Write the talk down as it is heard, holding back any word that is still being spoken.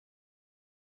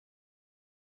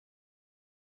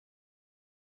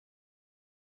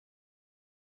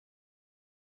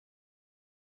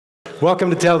Welcome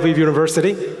to Tel Aviv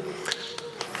University.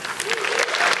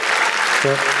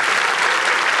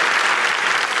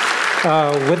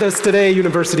 With us today,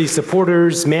 university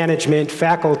supporters, management,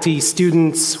 faculty,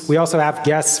 students. We also have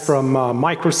guests from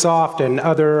Microsoft and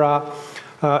other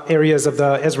areas of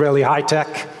the Israeli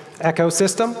high-tech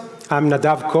ecosystem. I'm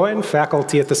Nadav Cohen,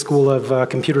 faculty at the School of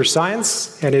Computer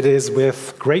Science, and it is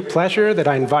with great pleasure that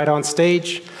I invite on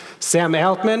stage Sam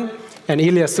Altman and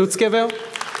Ilya Sutskever,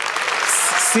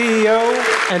 CEO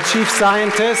and Chief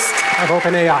Scientist of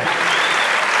OpenAI.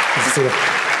 Good to see you.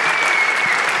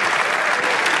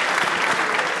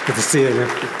 Good to see you, man.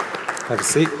 Have a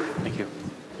seat. Thank you.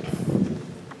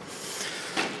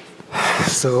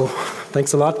 So,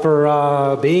 thanks a lot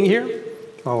for being here.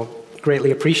 I'll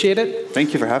greatly appreciate it.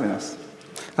 Thank you for having us.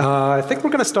 I think we're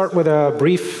going to start with a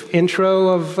brief intro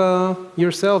of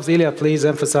yourselves. Ilya, please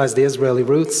emphasize the Israeli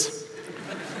roots.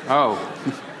 Oh,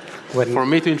 for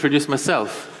me to introduce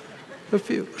myself? A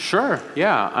few. Sure,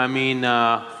 yeah. I mean,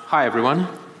 hi, everyone.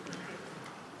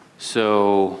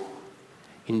 So,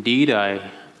 indeed,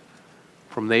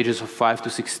 from the ages of 5 to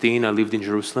 16, I lived in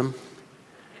Jerusalem.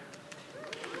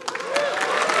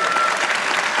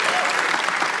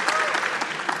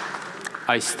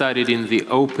 I studied in the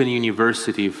Open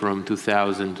University from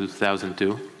 2000 to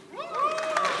 2002.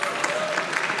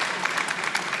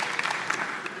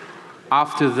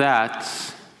 After that,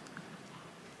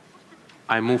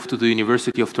 I moved to the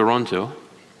University of Toronto,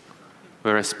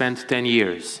 where I spent 10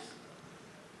 years.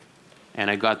 And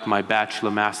I got my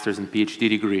bachelor, master's, and PhD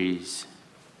degrees.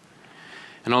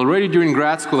 And already during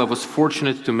grad school, I was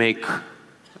fortunate to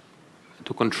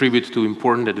contribute to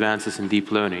important advances in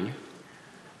deep learning.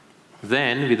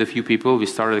 Then, with a few people, we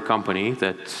started a company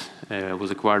that was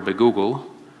acquired by Google,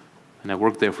 and I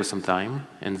worked there for some time.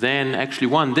 And then, actually,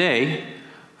 one day,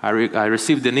 I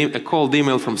received a cold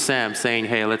email from Sam saying,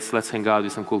 "Hey, let's hang out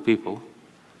with some cool people."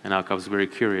 And I was very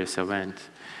curious. I went,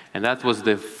 and that was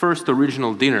the first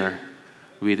original dinner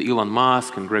with Elon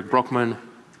Musk and Greg Brockman,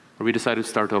 where we decided to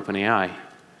start OpenAI.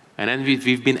 And then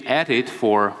we've been at it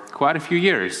for quite a few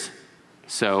years.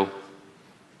 So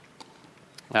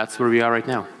that's where we are right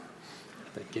now.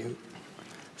 Thank you.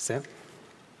 Sam?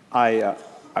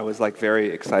 I was very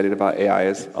excited about AI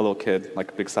as a little kid,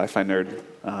 like a big sci-fi nerd.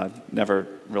 Never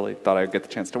really thought I'd get the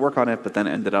chance to work on it, but then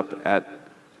ended up at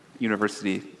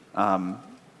university,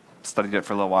 studied it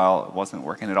for a little while. It wasn't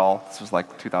working at all. This was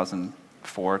like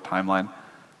 2004 timeline.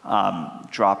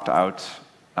 Dropped out,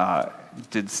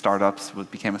 did startups,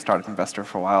 became a startup investor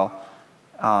for a while.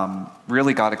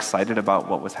 Really got excited about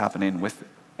what was happening with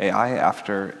AI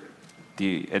after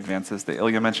the advances that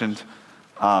Ilya mentioned.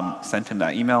 Sent him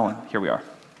that email, and here we are.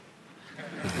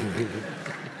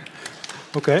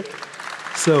 Okay.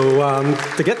 So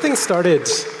to get things started,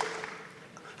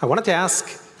 I wanted to ask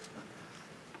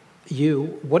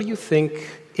you, what do you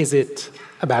think is it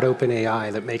about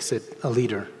OpenAI that makes it a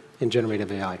leader in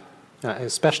generative AI,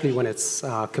 especially when its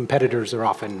competitors are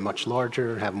often much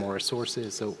larger, have more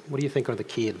resources? So what do you think are the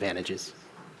key advantages?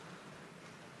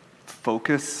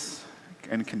 Focus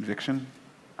and conviction.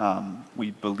 I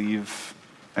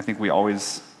think we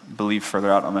always believe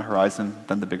further out on the horizon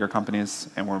than the bigger companies,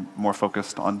 and we're more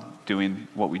focused on doing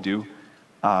what we do.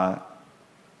 I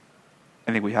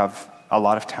think we have a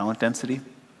lot of talent density,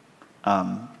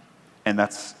 and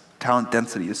talent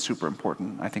density is super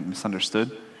important, I think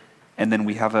misunderstood. And then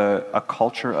we have a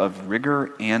culture of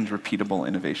rigor and repeatable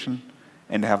innovation,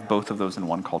 and to have both of those in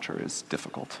one culture is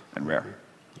difficult and rare.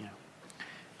 Yeah.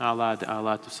 I'll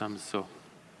add to Sam's, so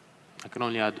I can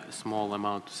only add a small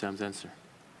amount to Sam's answer,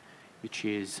 which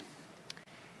is,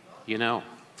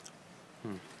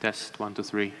 test 1, 2,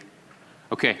 3.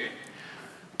 Okay.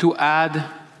 To add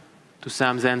to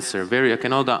Sam's answer, I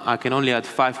can only add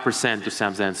 5% to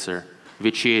Sam's answer,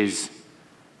 which is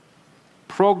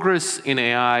progress in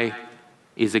AI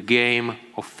is a game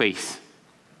of faith.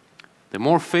 The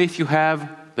more faith you have,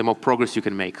 the more progress you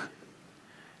can make.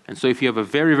 And so if you have a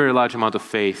very, very large amount of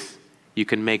faith, you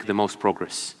can make the most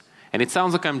progress. And it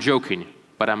sounds like I'm joking,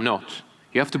 but I'm not.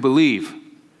 You have to believe.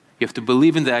 You have to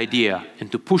believe in the idea and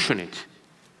to push on it.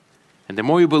 And the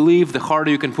more you believe, the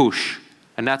harder you can push.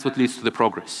 And that's what leads to the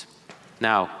progress.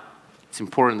 Now, it's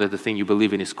important that the thing you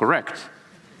believe in is correct.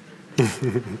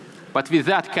 But with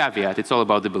that caveat, it's all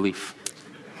about the belief.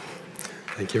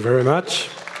 Thank you very much.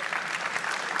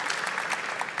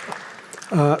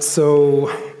 So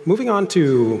moving on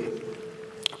to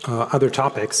other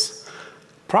topics,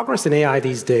 progress in AI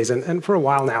these days, and for a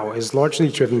while now, is largely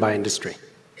driven by industry.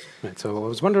 Right, so I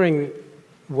was wondering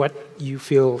what you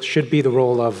feel should be the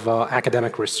role of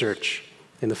academic research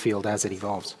in the field as it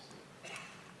evolves.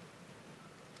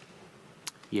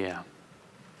 Yeah.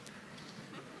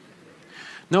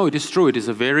 No, it is true. It is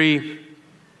a very...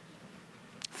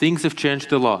 Things have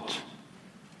changed a lot.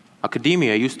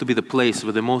 Academia used to be the place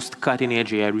where the most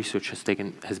cutting-edge AI research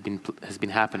has been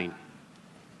happening.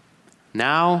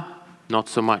 Now, not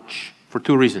so much, for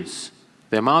two reasons.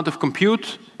 The amount of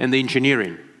compute and the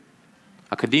engineering.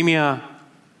 Academia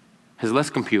has less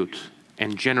compute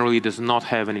and generally does not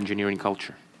have an engineering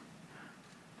culture.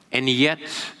 And yet,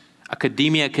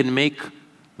 academia can make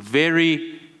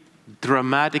very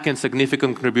dramatic and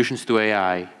significant contributions to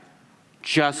AI,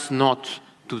 just not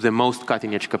to the most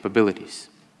cutting-edge capabilities.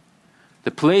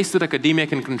 The place that academia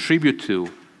can contribute to,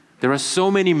 there are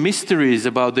so many mysteries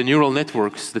about the neural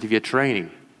networks that we are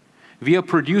training. We are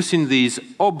producing these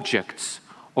objects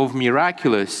of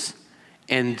miraculous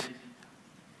and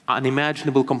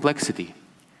unimaginable complexity.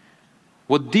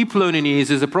 What deep learning is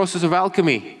a process of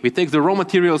alchemy. We take the raw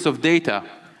materials of data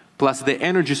plus the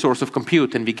energy source of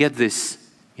compute, and we get this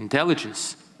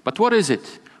intelligence. But what is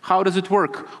it? How does it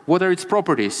work? What are its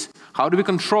properties? How do we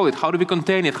control it? How do we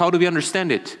contain it? How do we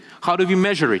understand it? How do we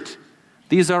measure it?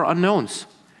 These are unknowns.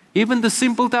 Even the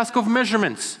simple task of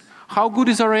measurements. How good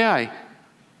is our AI?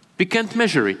 We can't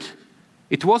measure it.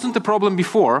 It wasn't a problem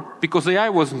before because AI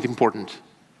wasn't important.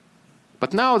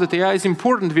 But now that AI is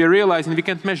important, we are realizing we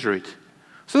can't measure it.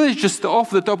 So that's just off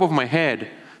the top of my head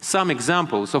some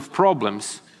examples of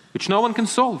problems which no one can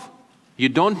solve. You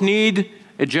don't need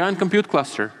a giant compute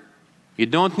cluster. You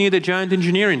don't need a giant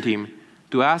engineering team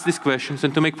to ask these questions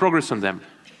and to make progress on them.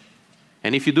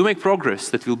 And if you do make progress,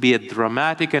 that will be a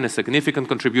dramatic and a significant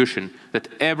contribution that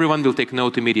everyone will take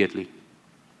note immediately.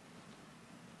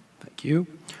 Thank you.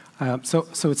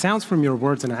 So it sounds from your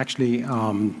words, and actually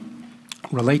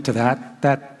relate to that,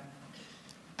 that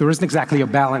there isn't exactly a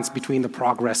balance between the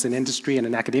progress in industry and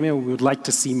in academia. We would like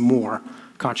to see more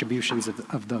contributions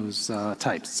of those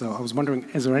types. So I was wondering,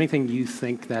 is there anything you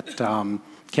think that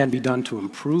can be done to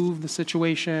improve the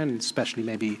situation, especially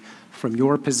maybe from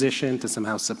your position to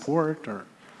somehow support? Or?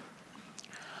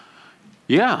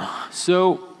 Yeah,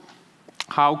 so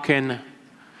how can,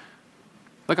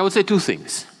 I would say two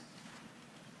things.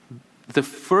 The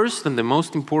first and the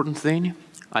most important thing,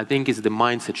 I think, is the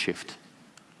mindset shift.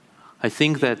 I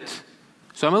think that,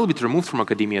 so I'm a little bit removed from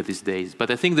academia these days,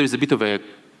 but I think there's a bit of a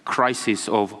crisis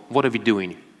of what are we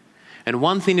doing? And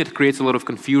one thing that creates a lot of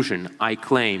confusion, I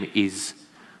claim, is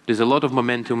there's a lot of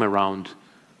momentum around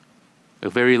a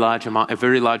very large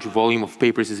volume of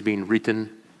papers is being written.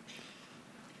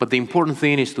 But the important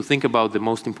thing is to think about the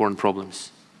most important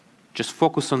problems. Just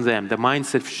focus on them. The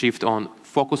mindset shift on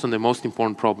focus on the most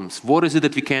important problems. What is it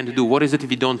that we can't do? What is it if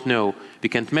we don't know? We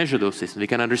can't measure those systems. We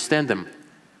can understand them.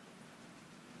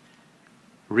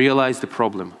 Realize the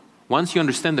problem. Once you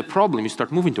understand the problem, you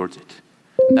start moving towards it.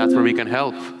 And that's where we can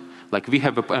help. Like we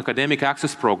have an academic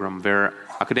access program where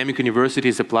academic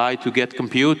universities apply to get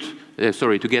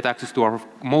to get access to our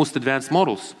most advanced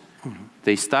models. Mm-hmm.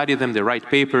 They study them, they write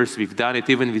papers. We've done it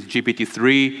even with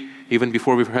GPT-3, even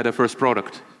before we've had our first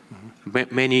product.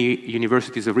 Mm-hmm. Many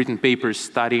universities have written papers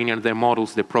studying their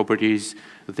models, their properties,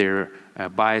 their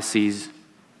biases.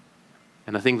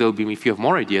 And I think there'll be, if you have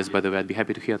more ideas, by the way, I'd be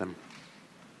happy to hear them.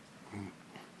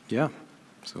 Yeah,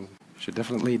 so we should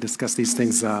definitely discuss these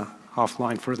things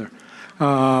offline further.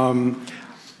 I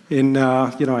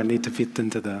need to fit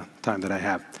into the time that I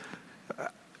have.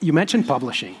 You mentioned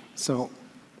publishing. So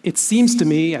it seems to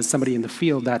me, as somebody in the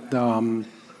field, that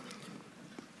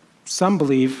some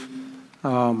believe,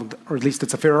 or at least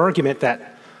it's a fair argument,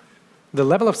 that the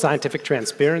level of scientific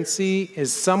transparency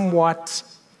is somewhat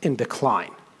in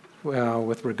decline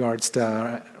with regards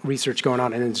to research going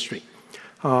on in industry.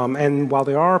 And while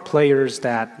there are players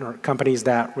or companies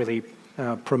that really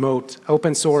promote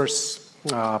open source,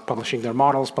 publishing their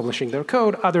models, publishing their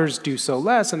code, others do so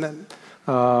less, and then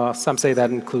some say that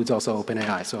includes also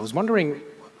OpenAI. So I was wondering,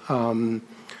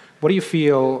 what do you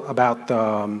feel about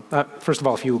first of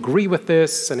all, if you agree with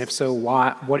this, and if so,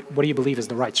 why? What do you believe is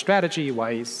the right strategy?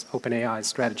 Why is OpenAI's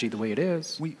strategy the way it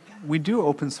is? We do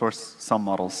open source some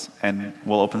models, and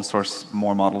we'll open source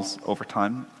more models over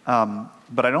time.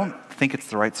 But I don't think it's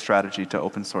the right strategy to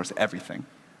open source everything.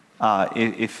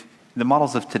 If the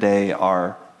models of today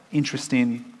are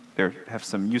interesting, they have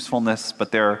some usefulness,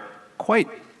 but they're quite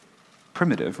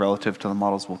primitive relative to the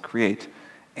models we'll create.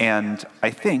 And I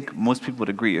think most people would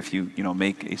agree if you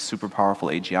make a super powerful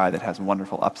AGI that has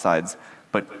wonderful upsides,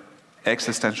 but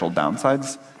existential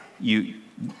downsides,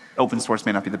 open source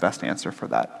may not be the best answer for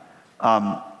that.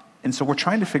 And so we're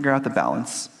trying to figure out the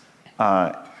balance.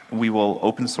 We will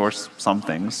open source some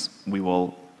things. We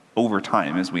will, over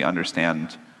time, as we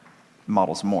understand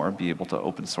models more, be able to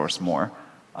open source more.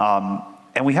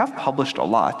 And we have published a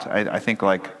lot. I think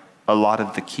like a lot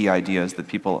of the key ideas that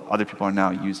other people are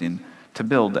now using to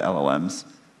build LLMs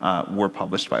were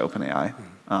published by OpenAI.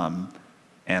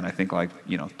 And I think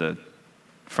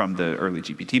from the early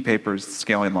GPT papers,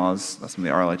 scaling laws, some of the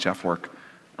RLHF work.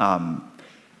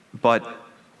 But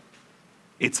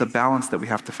it's a balance that we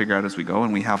have to figure out as we go,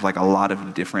 and we have a lot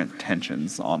of different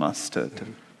tensions on us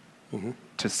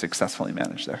to successfully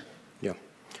manage there. Yeah.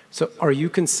 So are you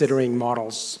considering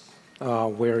models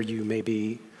where you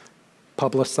maybe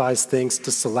publicize things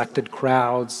to selected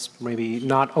crowds, maybe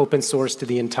not open source to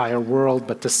the entire world,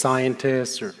 but to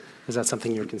scientists, or is that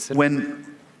something you're considering?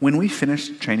 When we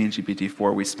finished training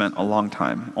GPT-4, we spent a long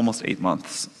time, almost 8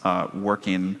 months,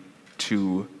 working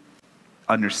to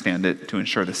understand it, to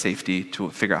ensure the safety,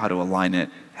 to figure out how to align it,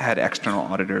 had external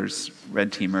auditors, red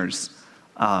teamers,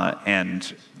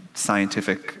 and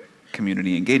scientific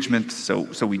community engagement.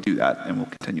 So we do that, and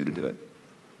we'll continue to do it.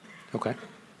 Okay.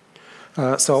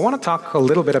 So I want to talk a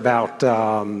little bit about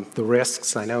the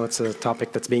risks. I know it's a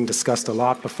topic that's being discussed a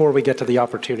lot before we get to the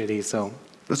opportunities. So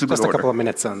just a couple of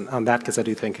minutes on that, because I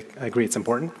agree it's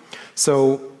important.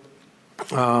 So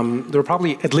there are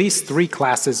probably at least 3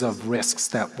 classes of risks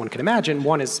that one can imagine.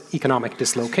 One is economic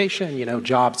dislocation,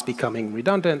 jobs becoming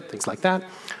redundant, things like that.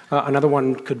 Another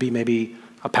one could be maybe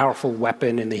a powerful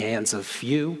weapon in the hands of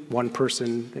few. One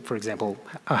person, for example,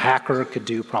 a hacker could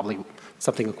do probably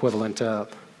something equivalent to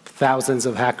thousands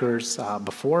of hackers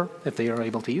before, if they are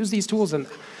able to use these tools. And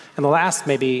the last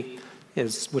maybe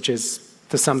which is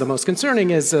to some the most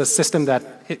concerning, is a system that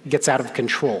it gets out of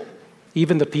control.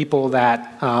 Even the people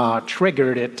that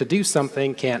triggered it to do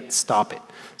something can't stop it.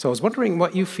 So I was wondering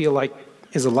what you feel like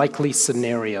is a likely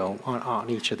scenario on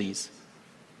each of these.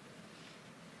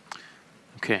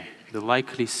 Okay, the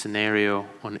likely scenario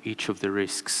on each of the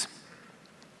risks.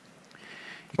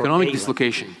 Economic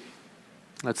dislocation.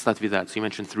 Let's start with that. So you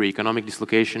mentioned 3: economic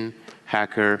dislocation,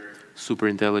 hacker, super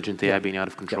intelligent AI being out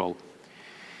of control.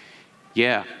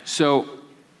 Yeah, so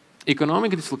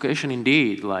economic dislocation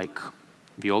indeed,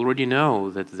 we already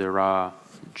know that there are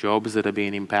jobs that are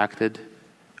being impacted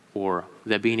or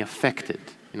they're being affected.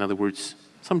 In other words,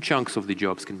 some chunks of the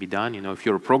jobs can be done. If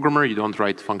you're a programmer, you don't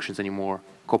write functions anymore.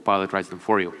 Copilot writes them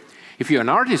for you. If you're an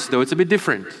artist, though, it's a bit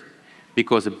different,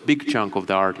 because a big chunk of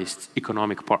the artist's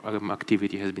economic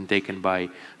activity has been taken by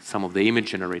some of the image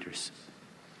generators.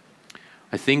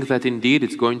 I think that indeed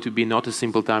it's going to be not a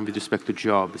simple time with respect to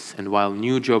jobs, and while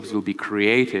new jobs will be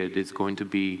created, it's going to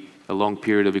be a long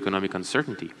period of economic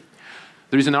uncertainty.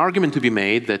 There is an argument to be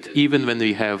made that even when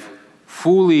we have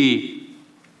fully,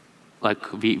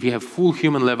 we have full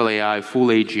human-level AI, full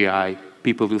AGI,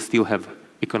 people will still have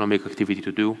economic activity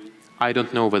to do. I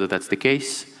don't know whether that's the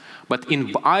case, but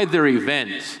in either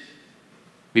event,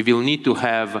 we will need to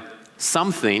have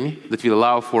something that will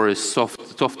allow for a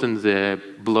soften the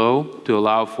blow, to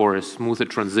allow for a smoother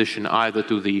transition either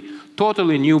to the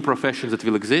totally new professions that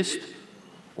will exist,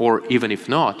 or even if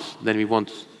not, then we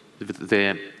want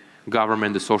the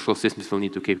government, the social systems will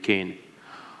need to kick in.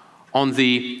 On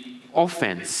the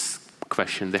offense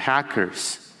question, the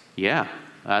hackers, yeah,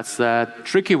 that's a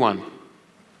tricky one.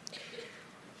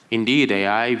 Indeed,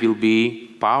 AI will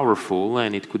be powerful,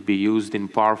 and it could be used in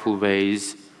powerful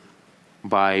ways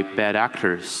by bad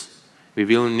actors. We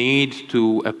will need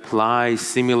to apply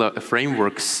similar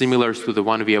frameworks similar to the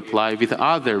one we apply with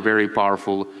other very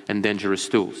powerful and dangerous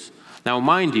tools. Now,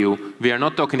 mind you, we are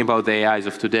not talking about the AIs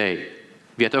of today.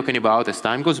 We are talking about as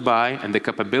time goes by and the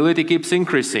capability keeps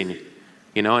increasing,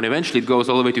 and eventually it goes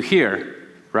all the way to here,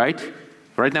 right?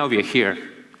 Right now we are here.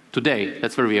 Today,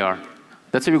 that's where we are.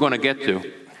 That's where we're going to get to.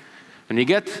 When we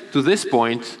get to this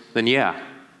point, then yeah,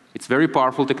 it's very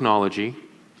powerful technology.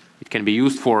 It can be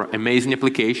used for amazing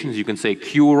applications. You can say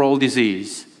cure all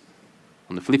disease.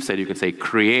 On the flip side, you can say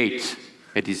create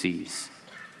a disease.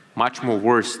 Much more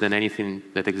worse than anything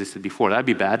that existed before. That'd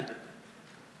be bad.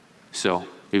 So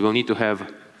we will need to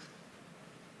have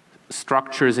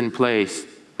structures in place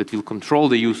that will control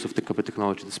the use of the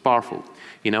technology that's powerful.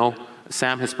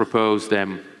 Sam has proposed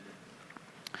a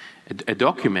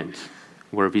document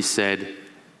where we said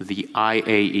the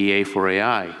IAEA for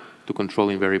AI, to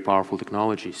controlling very powerful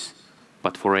technologies,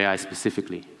 but for AI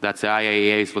specifically. That's the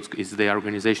IAEA is the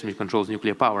organization that controls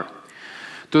nuclear power.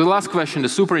 To the last question, the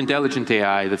super intelligent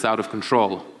AI that's out of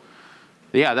control.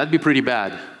 Yeah, that'd be pretty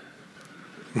bad.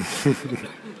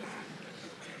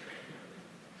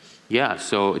 Yeah,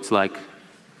 so it's like,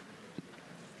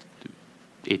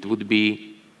 it would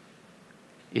be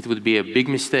a big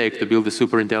mistake to build a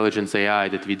super intelligence AI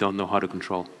that we don't know how to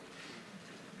control.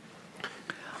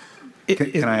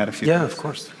 Can I add a few? Yeah, things? of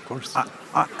course.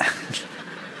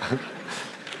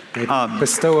 maybe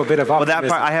bestow a bit of well, optimism. that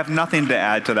part, I have nothing to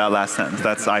add to that last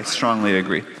sentence. I strongly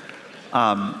agree.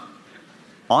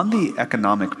 On the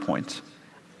economic point,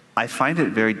 I find it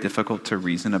very difficult to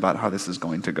reason about how this is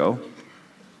going to go.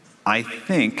 I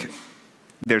think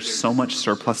there's so much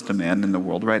surplus demand in the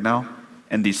world right now,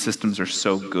 and these systems are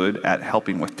so good at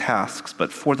helping with tasks,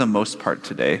 but for the most part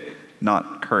today,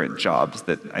 not current jobs,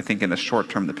 that I think in the short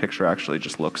term, the picture actually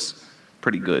just looks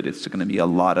pretty good. It's going to be a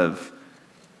lot of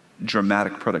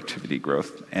dramatic productivity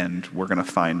growth, and we're going to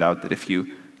find out that if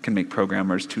you can make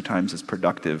programmers 2 times as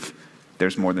productive,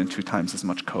 there's more than 2 times as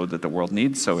much code that the world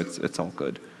needs, so it's all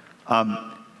good.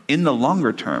 In the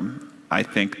longer term, I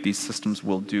think these systems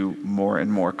will do more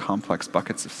and more complex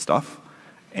buckets of stuff,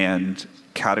 and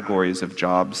categories of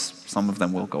jobs, some of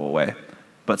them will go away.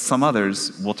 But some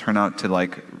others will turn out to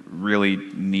like really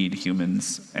need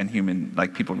humans, and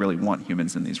people really want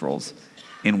humans in these roles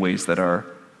in ways that are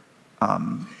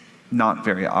not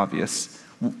very obvious.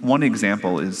 One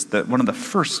example is that one of the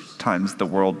first times the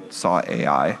world saw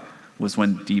AI was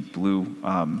when Deep Blue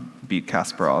beat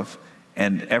Kasparov,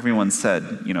 and everyone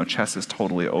said, chess is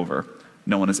totally over.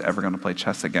 No one is ever going to play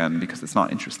chess again because it's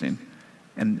not interesting.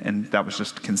 And that was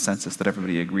just consensus that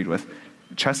everybody agreed with.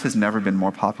 Chess has never been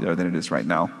more popular than it is right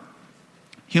now.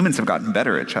 Humans have gotten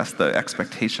better at chess. The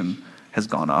expectation has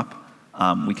gone up.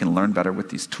 We can learn better with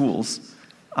these tools.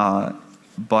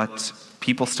 But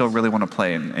people still really want to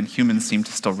play, and humans seem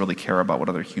to still really care about what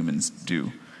other humans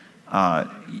do.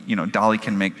 Dali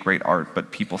can make great art,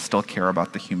 but people still care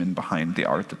about the human behind the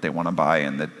art that they want to buy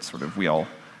and that sort of we all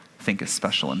think is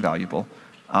special and valuable.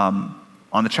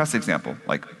 On the chess example,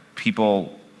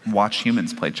 people watch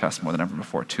humans play chess more than ever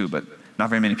before too, but not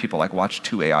very many people watch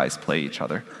 2 AIs play each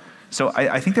other. So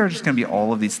I think there are just going to be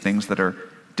all of these things that are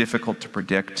difficult to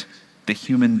predict. The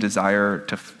human desire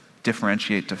to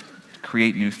differentiate, to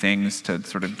create new things, to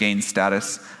sort of gain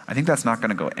status, I think that's not going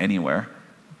to go anywhere.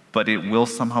 But it will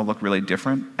somehow look really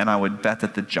different, and I would bet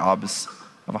that the jobs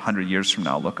of 100 years from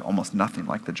now look almost nothing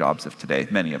like the jobs of today,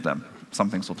 many of them. Some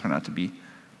things will turn out to be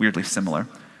weirdly similar.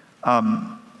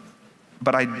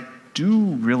 But I do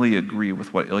really agree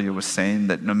with what Ilya was saying,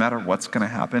 that no matter what's going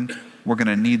to happen, we're going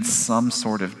to need some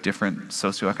sort of different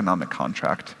socioeconomic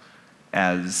contract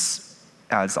as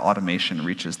automation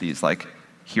reaches these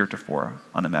heretofore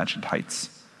unimagined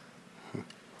heights.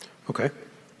 Okay,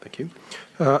 thank you.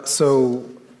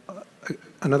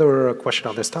 Another question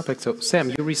on this topic. So,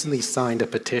 Sam, you recently signed a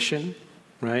petition,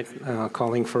 right,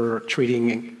 calling for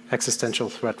treating existential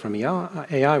threat from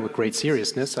AI with great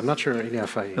seriousness. I'm not sure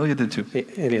if Ilya did too.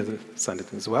 Ilya signed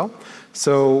it as well.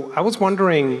 So I was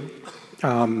wondering,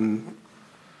 kind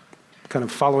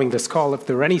of following this call, if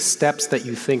there are any steps that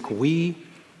you think we,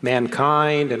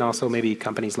 mankind, and also maybe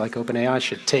companies like OpenAI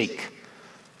should take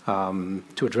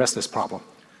to address this problem.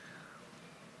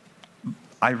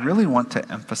 I really want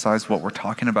to emphasize what we're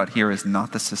talking about here is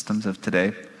not the systems of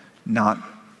today, not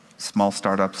small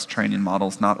startups, training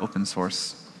models, not open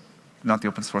source, not the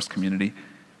open source community.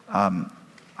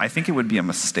 I think it would be a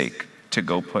mistake to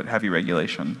go put heavy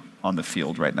regulation on the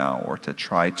field right now, or to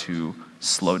try to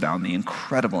slow down the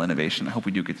incredible innovation. I hope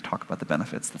we do get to talk about the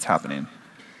benefits that's happening.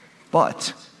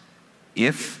 But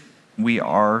if we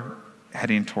are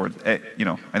heading toward, I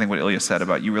think what Ilya said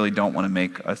about you really don't want to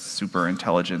make a super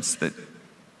intelligence that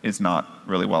is not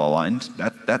really well aligned,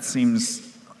 that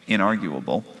seems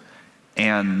inarguable.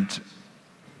 And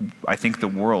I think the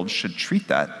world should treat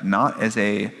that not as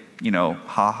a,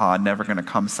 ha-ha, never going to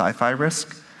come sci-fi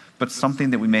risk, but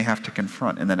something that we may have to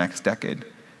confront in the next decade,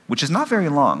 which is not very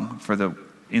long for the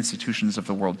institutions of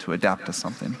the world to adapt to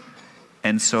something.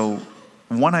 And so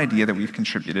one idea that we've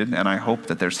contributed, and I hope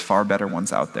that there's far better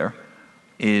ones out there,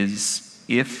 is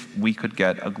if we could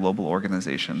get a global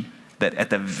organization that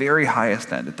at the very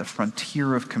highest end, at the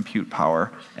frontier of compute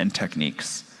power and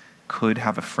techniques, could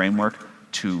have a framework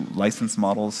to license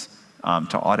models,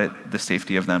 to audit the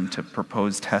safety of them, to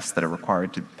propose tests that are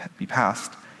required to be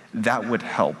passed, that would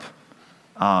help.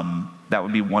 That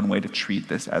would be one way to treat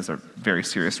this as a very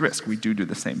serious risk. We do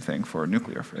the same thing for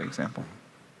nuclear, for example.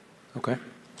 Okay.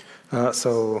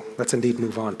 So let's indeed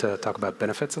move on to talk about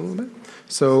benefits a little bit.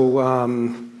 So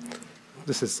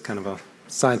this is kind of a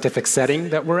scientific setting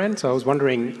that we're in. So I was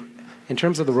wondering, in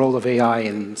terms of the role of AI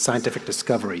in scientific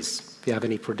discoveries, if you have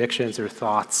any predictions or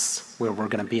thoughts where we're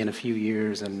going to be in a few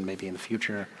years and maybe in the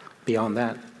future beyond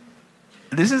that.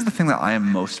 This is the thing that I am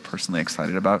most personally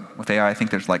excited about with AI. I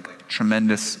think there's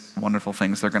tremendous, wonderful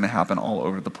things that are going to happen all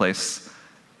over the place.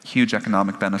 Huge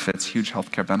economic benefits, huge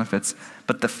healthcare benefits.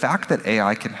 But the fact that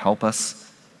AI can help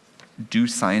us do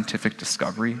scientific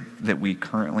discovery that we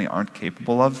currently aren't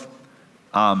capable of,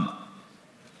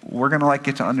 we're going to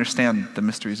get to understand the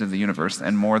mysteries of the universe,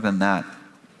 and more than that,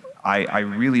 I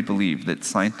really believe that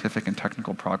scientific and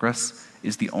technical progress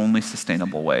is the only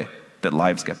sustainable way that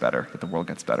lives get better, that the world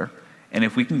gets better. And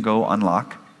if we can go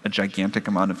unlock a gigantic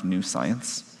amount of new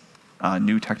science,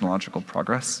 new technological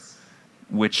progress,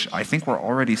 which I think we're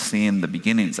already seeing the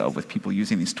beginnings of with people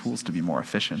using these tools to be more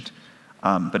efficient.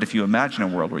 But if you imagine a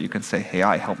world where you can say, hey,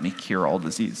 AI, help me cure all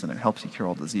disease, and it helps you cure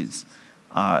all disease,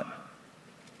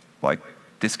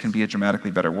 this can be a dramatically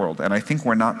better world. And I think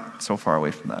we're not so far away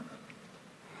from that.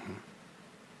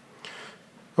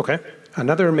 Okay.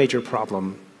 Another major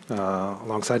problem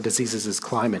alongside diseases is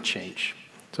climate change.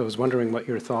 So I was wondering what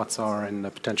your thoughts are and the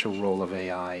potential role of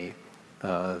AI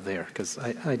there, because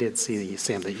I did see,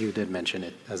 Sam, that you did mention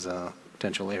it as a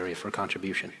potential area for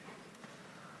contribution.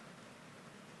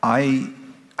 I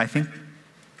think,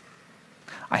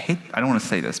 I don't want to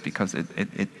say this because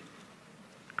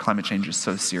climate change is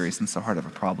so serious and so hard of a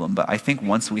problem, but I think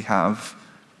once we have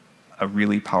a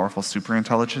really powerful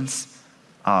superintelligence,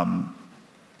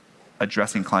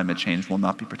 addressing climate change will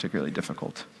not be particularly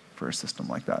difficult for a system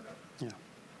like that. Yeah.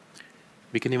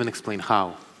 We can even explain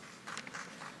how.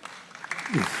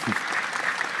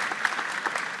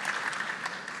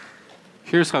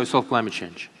 Here's how you solve climate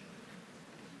change.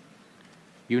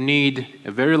 You need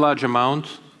a very large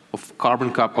amount of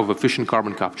efficient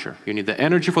carbon capture. You need the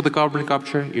energy for the carbon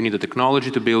capture, you need the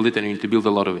technology to build it, and you need to build a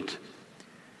lot of it.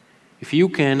 If you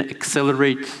can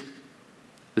accelerate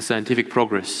the scientific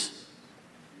progress,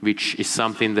 which is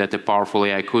something that a powerful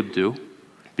AI could do,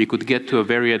 we could get to a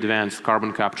very advanced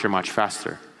carbon capture much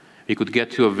faster. We could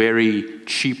get to a very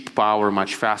cheap power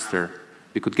much faster.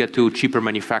 We could get to cheaper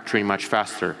manufacturing much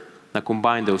faster. Now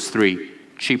combine those three: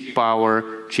 cheap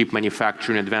power, cheap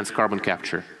manufacturing, advanced carbon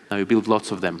capture. Now you build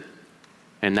lots of them.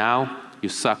 And now you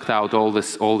sucked out all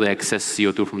the excess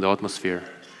CO2 from the atmosphere.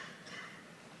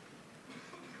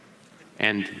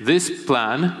 And this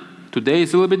plan today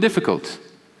is a little bit difficult.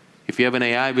 If you have an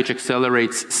AI which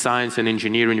accelerates science and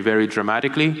engineering very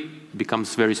dramatically, it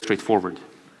becomes very straightforward.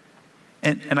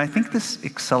 And I think this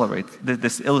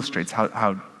illustrates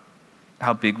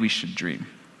how big we should dream.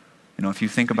 If you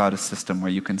think about a system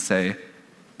where you can say,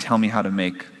 tell me how to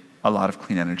make a lot of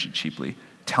clean energy cheaply,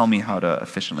 tell me how to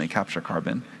efficiently capture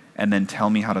carbon, and then tell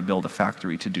me how to build a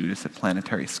factory to do this at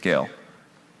planetary scale.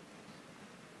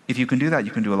 If you can do that,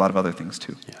 you can do a lot of other things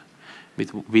too. Yeah.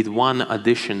 With one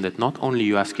addition, that not only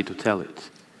you ask it to tell it,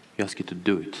 you ask it to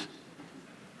do it.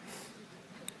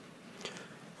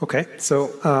 Okay,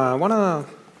 so I want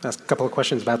to ask a couple of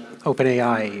questions about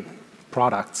OpenAI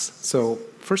products. So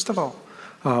first of all,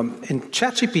 in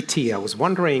ChatGPT, I was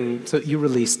wondering, so you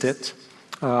released it.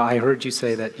 I heard you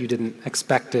say that you didn't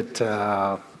expect it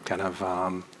to kind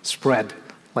of spread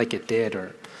like it did.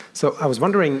 So I was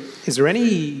wondering, is there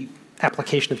any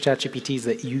application of ChatGPTs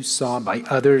that you saw by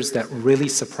others that really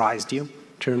surprised you in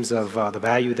terms of the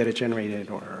value that it generated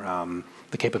or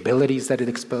the capabilities that it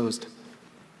exposed?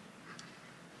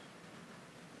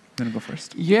 I'm going to go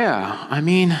first. Yeah, I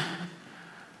mean,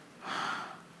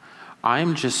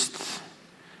 I'm just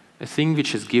a thing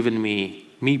which has given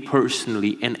me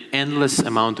personally, an endless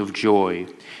amount of joy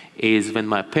is when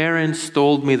my parents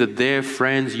told me that their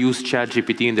friends use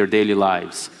ChatGPT in their daily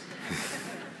lives.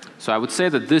 So I would say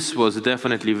that this was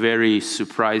definitely very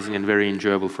surprising and very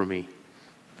enjoyable for me.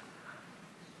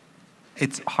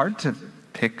 It's hard to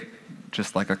pick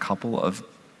just a couple of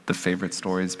the favorite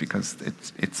stories because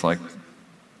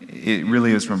it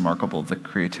really is remarkable, the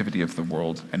creativity of the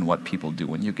world and what people do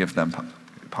when you give them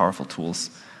powerful tools.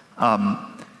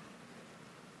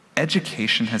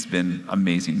 Education has been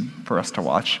amazing for us to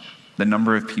watch. The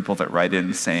number of people that write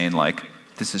in saying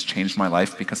this has changed my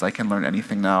life because I can learn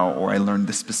anything now, or I learned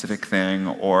this specific thing,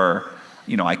 or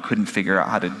I couldn't figure out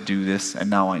how to do this and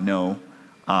now I know.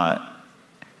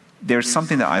 There's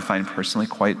something that I find personally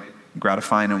quite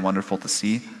gratifying and wonderful to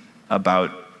see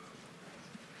about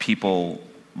people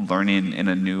learning in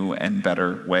a new and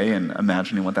better way and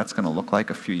imagining what that's going to look like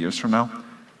a few years from now.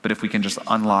 But if we can just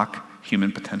unlock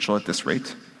human potential at this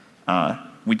rate,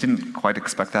 we didn't quite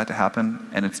expect that to happen,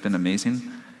 and it's been amazing.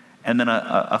 And then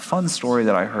a fun story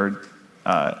that I heard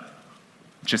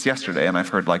just yesterday, and I've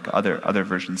heard other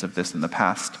versions of this in the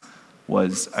past,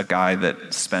 was a guy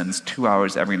that spends 2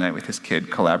 hours every night with his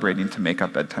kid collaborating to make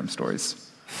up bedtime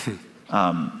stories.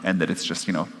 And that it's just,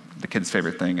 the kid's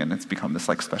favorite thing, and it's become this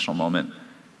special moment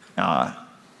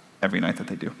every night that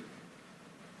they do.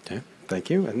 Okay, thank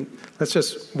you. And let's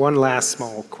just one last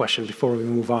small question before we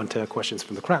move on to questions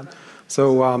from the crowd.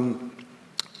 So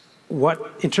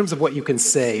in terms of what you can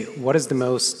say, what is the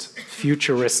most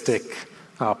futuristic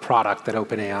product that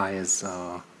OpenAI is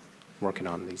working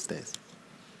on these days?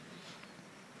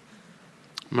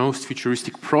 Most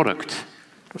futuristic product.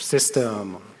 Or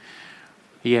system.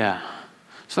 Yeah.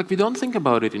 It's like we don't think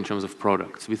about it in terms of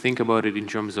products. We think about it in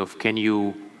terms of, can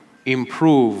you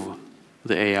improve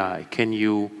the AI? Can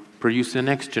you produce the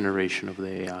next generation of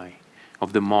the AI,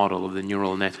 of the model, of the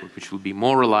neural network, which will be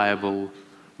more reliable,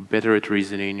 better at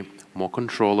reasoning, more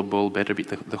controllable, better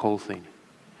the whole thing.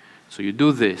 So you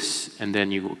do this, and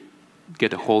then you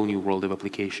get a whole new world of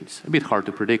applications. A bit hard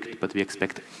to predict, but we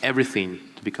expect everything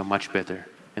to become much better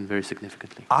and very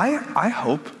significantly. I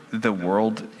hope the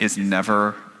world is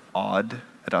never odd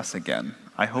at us again.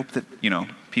 I hope that,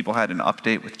 people had an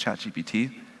update with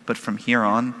ChatGPT, but from here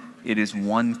on, it is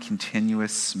one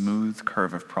continuous smooth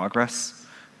curve of progress.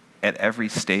 At every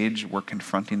stage, we're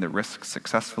confronting the risks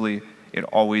successfully. It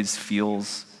always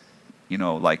feels,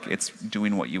 like it's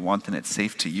doing what you want and it's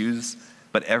safe to use.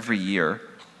 But every year,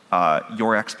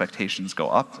 your expectations go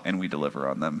up and we deliver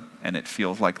on them. And it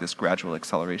feels like this gradual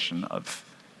acceleration of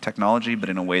technology, but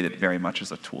in a way that very much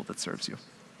is a tool that serves you.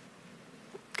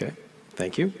 Okay,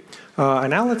 thank you.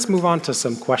 And now let's move on to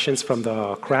some questions from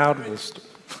the crowd.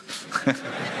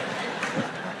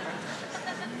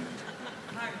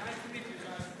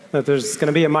 There's going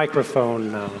to be a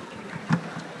microphone now.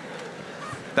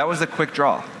 That was a quick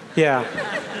draw. Yeah,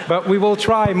 but we will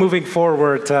try moving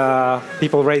forward.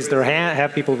 People raise their hand,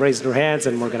 have people raise their hands,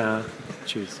 and we're going to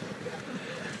choose.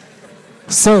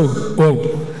 So,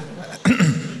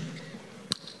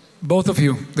 both of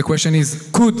you, the question is,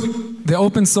 could the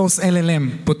open source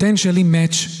LLM potentially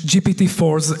match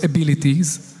GPT-4's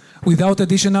abilities without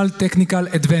additional technical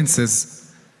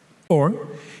advances? Or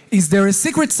is there a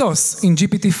secret sauce in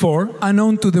GPT-4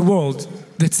 unknown to the world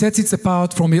that sets it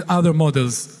apart from other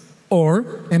models?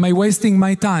 Or am I wasting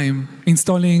my time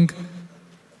installing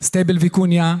stable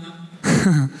vicuña,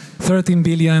 13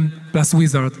 billion plus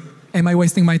wizard? Am I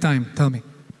wasting my time? Tell me.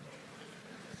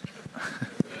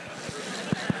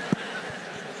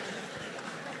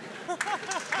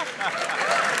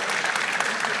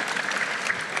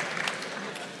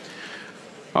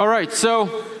 All right,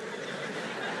 so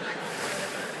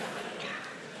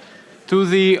to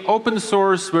the open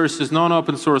source versus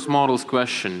non-open source models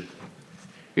question,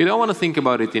 you don't want to think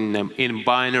about it in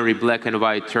binary black and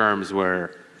white terms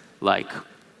where, like,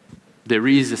 there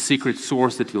is a secret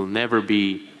source that will never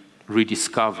be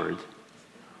rediscovered.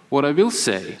 What I will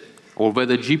say, or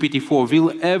whether GPT-4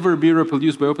 will ever be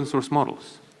reproduced by open source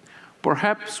models,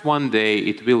 perhaps one day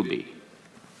it will be.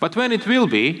 But when it will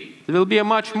be, there will be a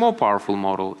much more powerful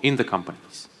model in the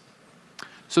companies.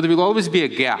 So there will always be a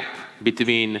gap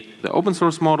between the open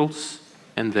source models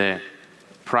and the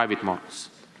private models.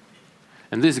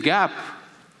 And this gap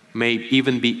may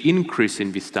even be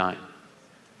increasing with time.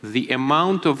 The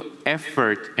amount of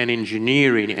effort and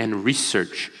engineering and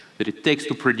research that it takes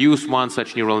to produce one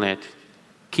such neural net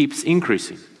keeps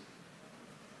increasing.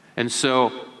 And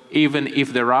so even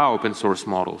if there are open source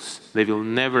models, they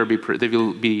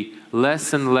will be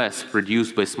less and less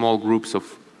produced by small groups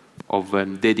of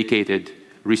dedicated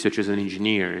researchers and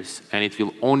engineers, and it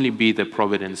will only be the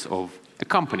providence of a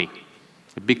company,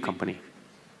 a big company.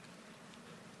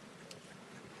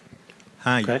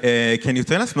 Hi. Okay. Can you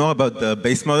tell us more about the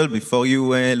base model before you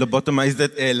lobotomized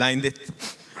it, lined it?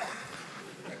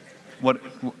 What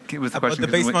was the question? About the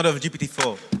base model of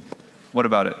GPT-4. What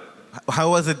about it? How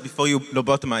was it before you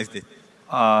lobotomized it?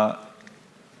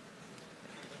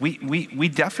 We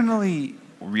definitely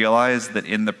realized that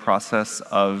in the process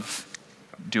of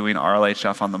doing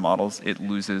RLHF on the models, it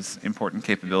loses important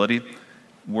capability.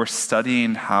 We're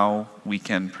studying how we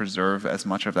can preserve as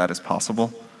much of that as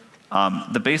possible.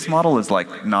 The base model is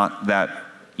not that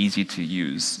easy to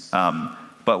use,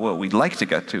 but what we'd like to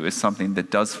get to is something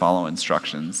that does follow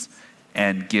instructions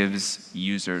and gives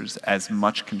users as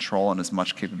much control and as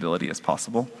much capability as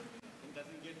possible.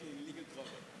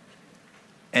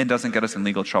 And doesn't get us in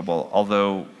legal trouble,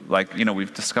 although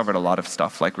we've discovered a lot of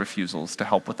stuff like refusals to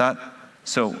help with that.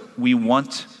 So we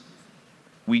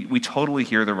totally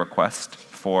hear the request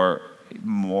for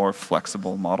more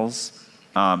flexible models.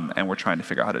 And we're trying to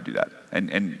figure out how to do that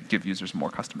and give users more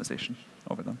customization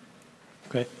over them.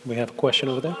 Okay, we have a question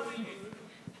over there.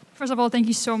 First of all, thank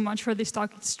you so much for this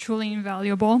talk. It's truly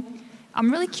invaluable.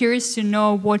 I'm really curious to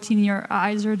know what, in your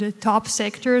eyes, are the top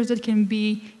sectors that can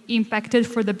be impacted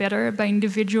for the better by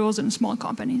individuals and small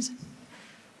companies.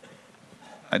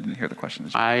 I didn't hear the question.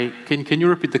 Can you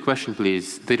repeat the question,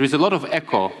 please? There is a lot of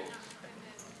echo.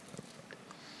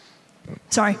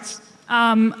 Sorry.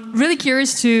 Really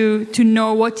curious to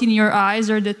know what, in your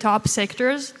eyes, are the top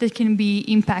sectors that can be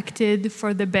impacted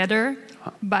for the better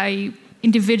by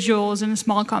individuals and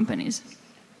small companies.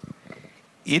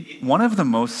 One of the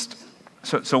most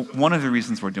So one of the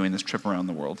reasons we're doing this trip around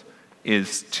the world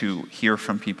is to hear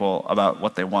from people about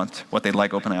what they want, what they'd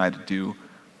like OpenAI to do,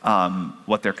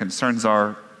 what their concerns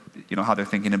are, how they're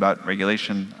thinking about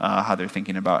regulation, how they're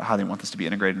thinking about how they want this to be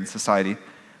integrated in society.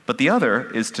 But the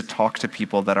other is to talk to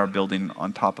people that are building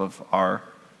on top of our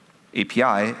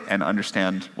API and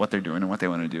understand what they're doing and what they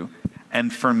want to do.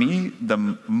 And for me, the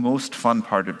most fun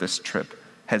part of this trip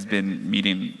has been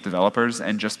meeting developers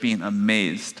and just being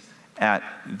amazed at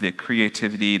the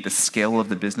creativity, the scale of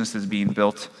the businesses being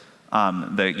built,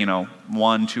 the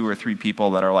 1, 2, or 3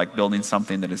 people that are like building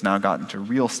something that has now gotten to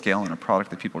real scale in a product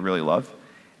that people really love,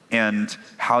 and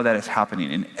how that is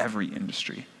happening in every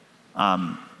industry.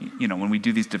 When we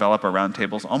do these developer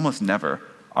roundtables, almost never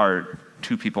are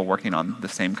 2 people working on the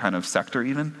same kind of sector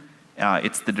even.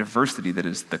 It's the diversity that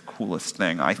is the coolest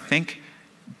thing. I think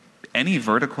any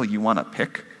vertical you want to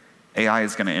pick, AI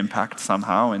is going to impact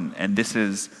somehow, and this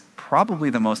is probably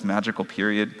the most magical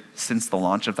period since the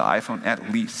launch of the iPhone, at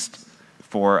least,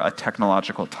 for a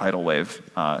technological tidal wave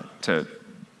to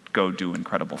go do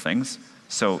incredible things.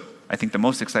 So I think the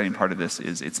most exciting part of this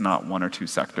is it's not 1 or 2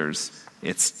 sectors.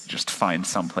 It's just find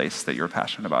some place that you're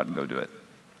passionate about and go do it.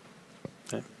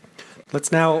 Okay.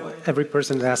 Let's now, every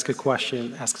person ask a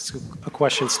question,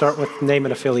 start with name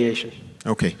and affiliation.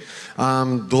 Okay.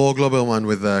 Dror Globerman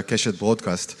with Keshet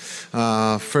Broadcast.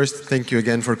 First, thank you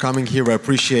again for coming here. I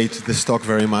appreciate this talk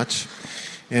very much.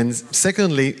 And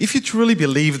secondly, if you truly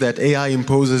believe that AI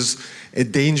imposes a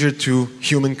danger to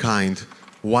humankind,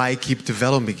 why keep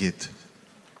developing it?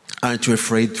 Aren't you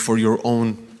afraid for your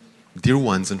own dear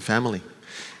ones and family?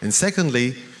 And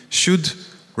secondly, should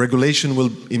regulation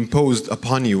will imposed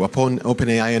upon you, upon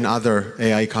OpenAI and other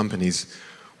AI companies,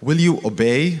 will you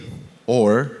obey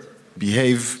or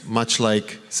behave much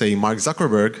like, say, Mark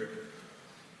Zuckerberg,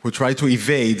 who tried to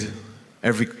evade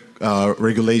every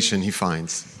regulation he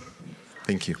finds?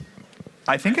 Thank you.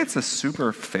 I think it's a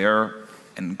super fair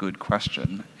and good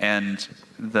question. And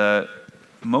the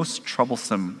most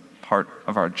troublesome part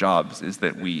of our jobs is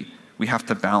that we have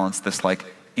to balance this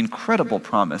incredible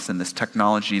promise and this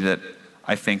technology that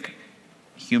I think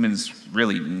humans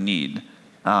really need.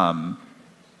 And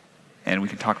we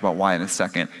can talk about why in a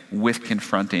second, with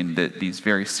confronting these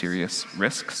very serious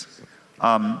risks.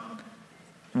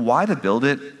 Why to build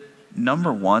it?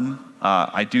 Number one,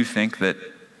 I do think that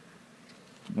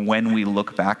when we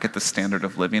look back at the standard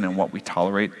of living and what we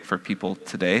tolerate for people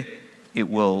today, it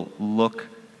will look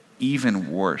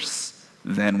even worse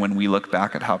than when we look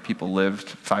back at how people lived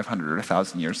 500 or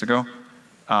 1,000 years ago.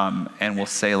 And we'll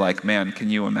say man, can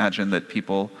you imagine that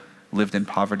people lived in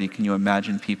poverty? Can you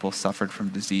imagine people suffered from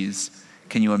disease?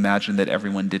 Can you imagine that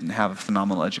everyone didn't have a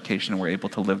phenomenal education and were able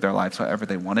to live their lives however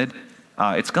they wanted?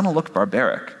 It's going to look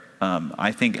barbaric.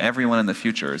 I think everyone in the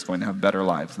future is going to have better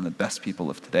lives than the best people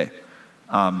of today.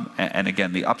 And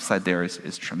again, the upside there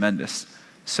is tremendous.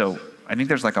 So I think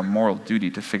there's a moral duty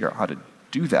to figure out how to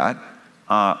do that.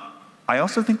 I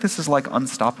also think this is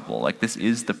unstoppable. This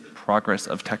is the progress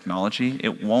of technology.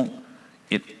 It won't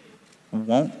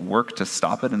work to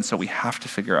stop it, and so we have to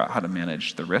figure out how to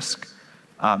manage the risk.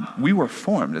 We were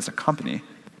formed as a company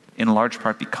in large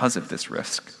part because of this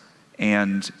risk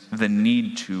and the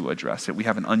need to address it. We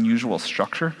have an unusual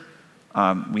structure.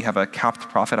 We have a capped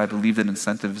profit. I believe that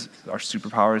incentives are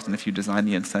superpowers, and if you design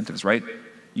the incentives right,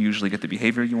 you usually get the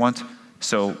behavior you want.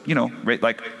 So,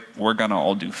 we're gonna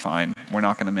all do fine. We're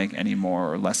not gonna make any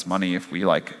more or less money if we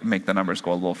make the numbers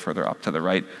go a little further up to the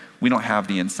right. We don't have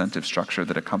the incentive structure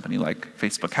that a company like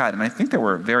Facebook had. And I think there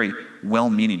were very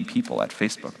well-meaning people at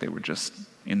Facebook. They were just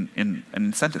in an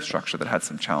incentive structure that had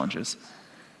some challenges.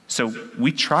 So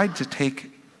we tried to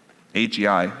take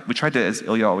AGI, we tried to, as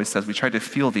Ilya always says, we tried to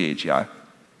feel the AGI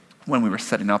when we were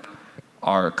setting up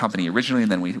our company originally,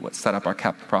 and then we set up our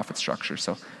capped profit structure.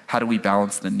 So how do we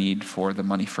balance the need for the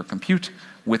money for compute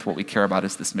with what we care about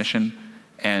is this mission?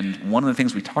 And one of the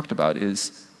things we talked about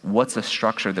is what's a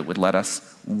structure that would let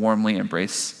us warmly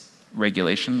embrace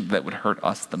regulation that would hurt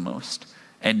us the most?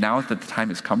 And now that the time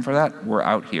has come for that, we're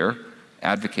out here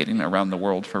advocating around the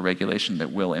world for regulation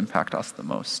that will impact us the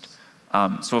most.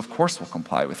 So of course we'll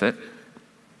comply with it.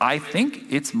 I think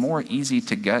it's more easy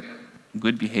to get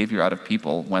good behavior out of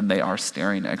people when they are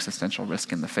staring existential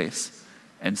risk in the face.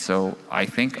 And so I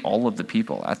think all of the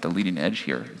people at the leading edge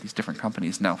here, these different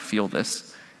companies now feel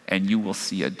this, and you will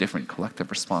see a different collective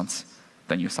response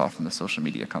than you saw from the social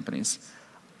media companies.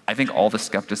 I think all the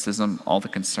skepticism, all the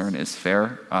concern is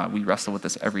fair. We wrestle with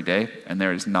this every day, and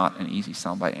there is not an easy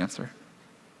soundbite answer.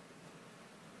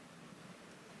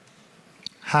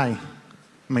 Hi,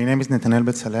 My name is Netanel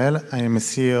Betzalel. I am a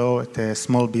CEO at a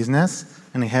small business,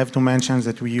 and I have to mention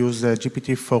that we use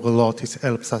GPT-4 a lot. It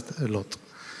helps us a lot.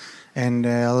 And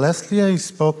lastly, I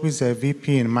spoke with a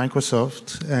VP in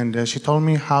Microsoft, and she told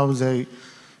me how they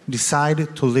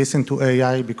decided to listen to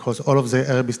AI because all of the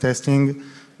A/B testing,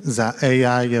 the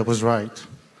AI was right.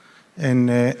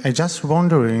 And I just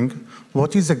wondering,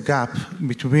 what is the gap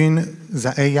between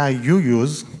the AI you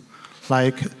use,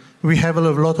 like we have a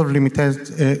lot of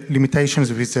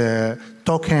limitations with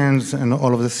tokens and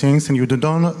all of the things, and you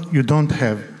don't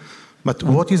have. But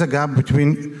what is the gap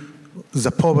between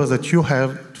the power that you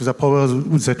have to the power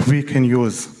that we can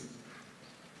use?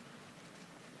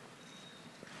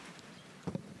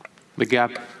 The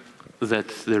gap that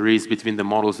there is between the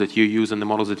models that you use and the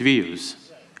models that we use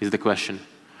is the question.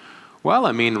 Well,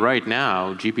 I mean, right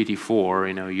now,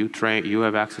 GPT-4, you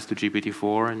have access to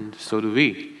GPT-4, and so do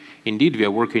we. Indeed, we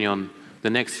are working on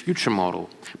the next future model.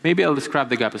 Maybe I'll describe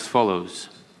the gap as follows.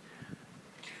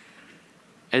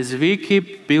 As we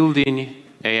keep building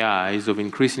AIs of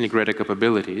increasingly greater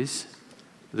capabilities,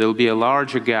 there will be a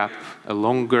larger gap, a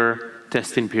longer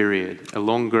testing period, a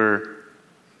longer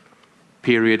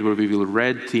period where we will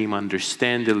red team,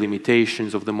 understand the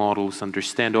limitations of the models,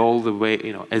 understand all the way,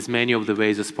 as many of the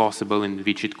ways as possible in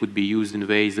which it could be used in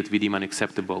ways that we deem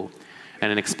unacceptable, and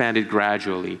then expand it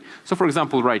gradually. So for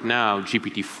example, right now,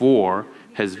 GPT-4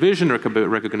 has vision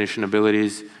recognition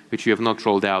abilities which we have not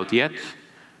rolled out yet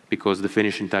because the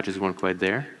finishing touches weren't quite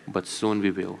there, but soon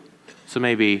we will. So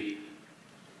I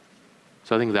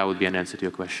think that would be an answer to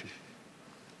your question.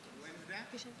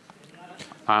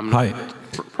 Hi.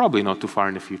 Probably not too far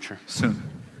in the future. Soon.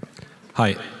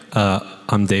 Hi,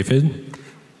 I'm David.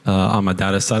 I'm a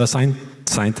data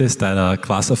scientist at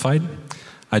Classified.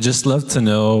 I'd just love to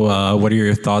know what are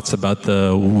your thoughts about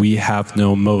the We Have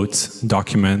No Moats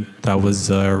document that was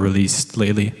released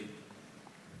lately?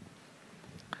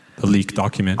 The leaked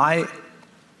document.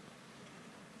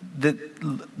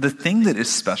 The thing that is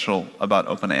special about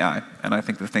OpenAI, and I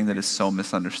think the thing that is so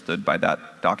misunderstood by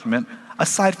that document,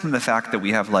 aside from the fact that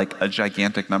we have like a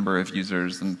gigantic number of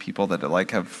users and people that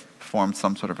like have formed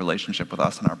some sort of relationship with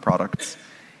us and our products,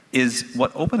 is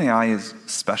what OpenAI is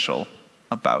special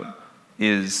about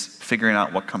is figuring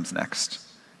out what comes next.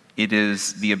 It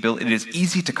is the ability. It is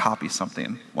easy to copy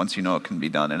something once you know it can be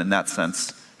done, and in that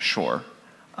sense, sure.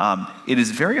 It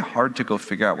is very hard to go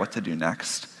figure out what to do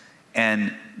next.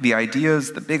 And the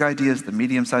ideas, the big ideas, the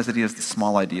medium-sized ideas, the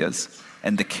small ideas,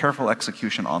 and the careful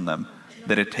execution on them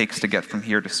that it takes to get from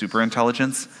here to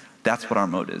superintelligence, that's what our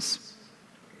mode is.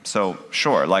 So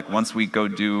sure, like once we go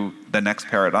do the next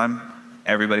paradigm,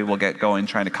 everybody will get going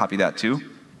trying to copy that too,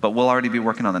 but we'll already be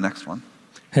working on the next one.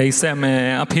 Hey, Sam,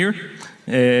 up here.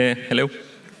 Hello.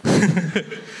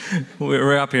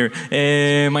 We're up here.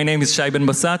 My name is Shai Ben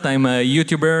Basat. I'm a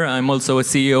YouTuber. I'm also a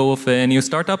CEO of a new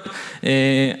startup.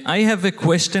 I have a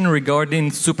question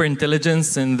regarding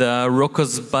superintelligence and the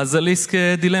Rocco's basilisk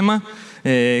dilemma.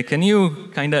 Can you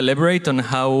kind of elaborate on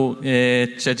how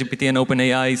ChatGPT and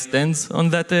OpenAI stands on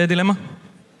that dilemma?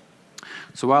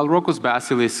 So while Rocco's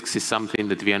basilisks is something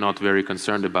that we are not very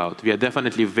concerned about, we are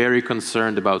definitely very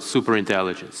concerned about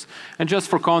superintelligence. And just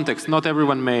for context, not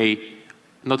everyone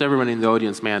in the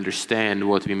audience may understand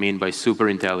what we mean by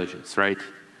superintelligence, right?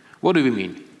 What do we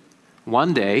mean?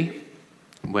 One day,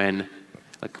 when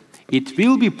it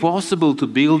will be possible to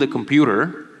build a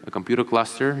computer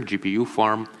cluster, GPU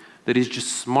farm, that is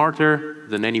just smarter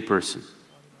than any person,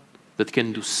 that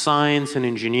can do science and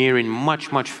engineering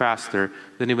much, much faster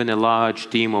than even a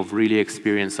large team of really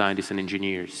experienced scientists and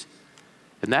engineers.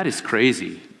 And that is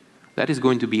crazy. That is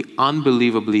going to be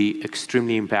unbelievably,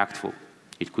 extremely impactful.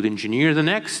 It could engineer the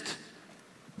next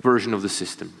version of the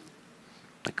system.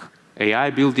 Like AI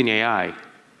building AI.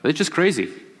 That's just crazy.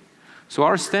 So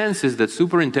our stance is that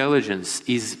superintelligence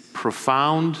is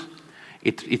profound.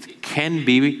 It can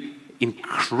be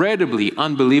incredibly,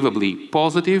 unbelievably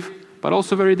positive, but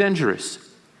also very dangerous.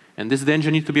 And this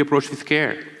danger needs to be approached with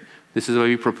care. This is why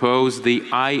we propose the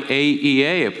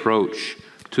IAEA approach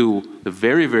to the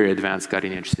very, very advanced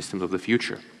cutting-edge systems of the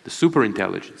future, the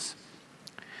superintelligence.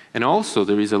 And also,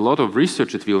 there is a lot of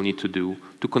research that we'll need to do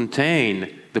to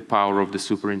contain the power of the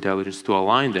superintelligence, to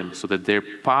align them so that their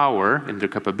power and their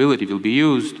capability will be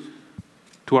used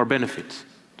to our benefit,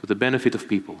 to the benefit of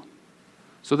people.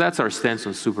 So that's our stance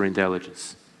on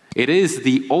superintelligence. It is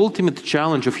the ultimate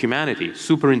challenge of humanity,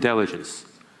 superintelligence.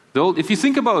 If you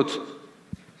think about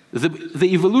the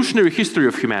evolutionary history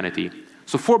of humanity,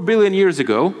 so 4 billion years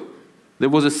ago, there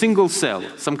was a single cell,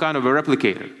 some kind of a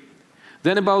replicator.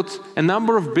 Then about a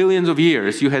number of billions of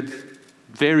years, you had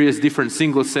various different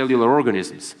single cellular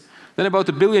organisms. Then about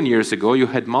 1 billion years ago, you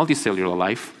had multicellular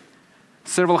life.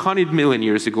 Several 100 million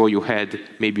years ago, you had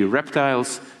maybe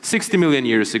reptiles. 60 million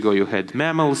years ago, you had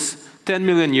mammals. 10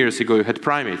 million years ago, you had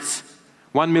primates.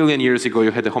 1 million years ago,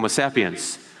 you had the Homo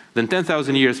sapiens. Then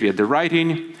 10,000 years, we had the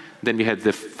writing. Then we had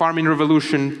the farming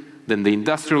revolution. Then the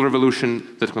industrial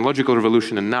revolution, the technological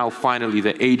revolution, and now finally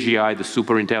the AGI, the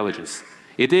superintelligence.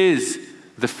 It is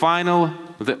the final,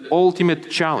 the ultimate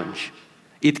challenge.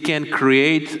 It can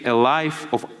create a life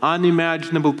of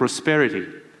unimaginable prosperity,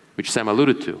 which Sam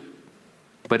alluded to.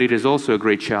 But it is also a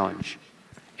great challenge.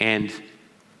 And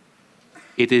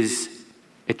it is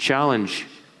a challenge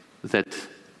that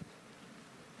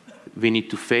we need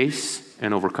to face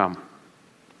and overcome.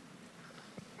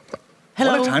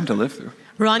 Hello. What a time to live through.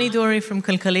 Ronnie Dory from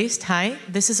Kalkalist. Hi.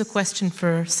 This is a question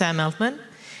for Sam Altman.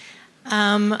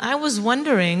 I was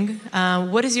wondering,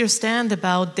 what is your stand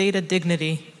about data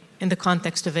dignity in the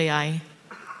context of AI?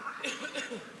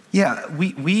 Yeah,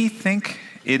 we think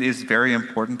it is very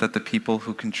important that the people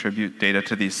who contribute data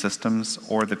to these systems,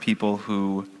 or the people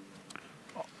who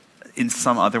in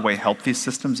some other way help these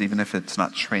systems, even if it's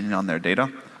not training on their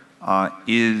data, are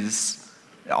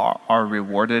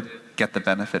rewarded, get the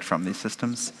benefit from these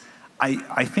systems.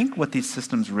 I think what these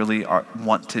systems really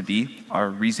want to be are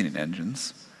reasoning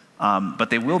engines. But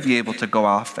they will be able to go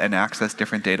off and access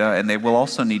different data, and they will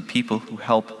also need people who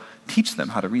help teach them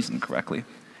how to reason correctly.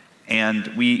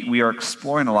 And we are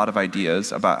exploring a lot of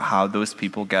ideas about how those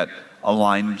people get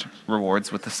aligned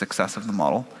rewards with the success of the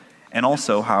model. And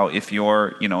also how if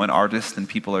you're an artist and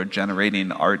people are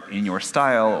generating art in your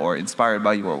style or inspired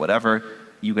by you or whatever,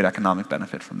 you get economic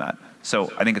benefit from that.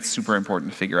 So I think it's super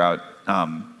important to figure out,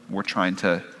 we're trying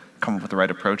to come up with the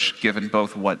right approach given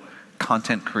both what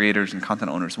content creators and content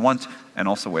owners want and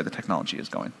also where the technology is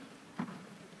going.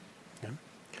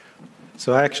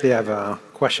 So I actually have a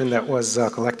question that was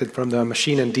collected from the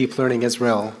Machine and Deep Learning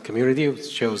Israel community. It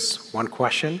shows one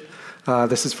question.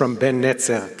 This is from Ben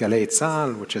Netzer, Galei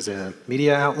Tzahal, which is a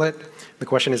media outlet. The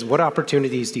question is, what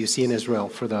opportunities do you see in Israel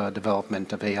for the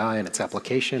development of AI and its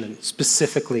application, and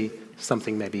specifically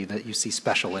something maybe that you see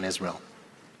special in Israel?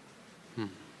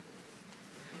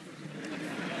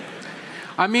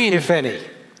 I mean, if any.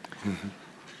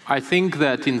 I think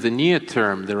that in the near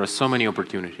term, there are so many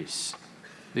opportunities.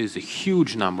 There's a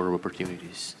huge number of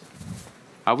opportunities.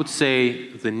 I would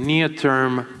say the near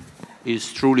term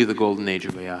is truly the golden age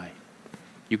of AI.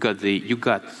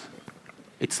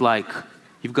 It's like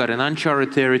you've got an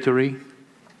uncharted territory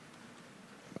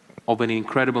of an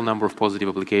incredible number of positive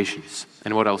applications.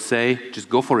 And what I'll say, just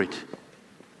go for it.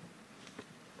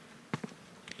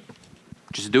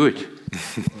 Just do it.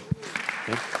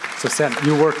 Okay. So Sam,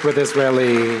 you worked with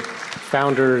Israeli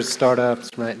founders, startups,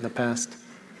 right, in the past?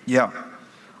 Yeah.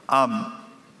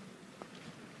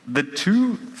 The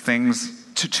two things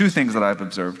that I've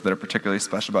observed that are particularly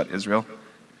special about Israel,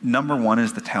 number one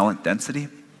is the talent density.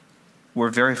 We're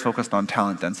very focused on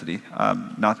talent density,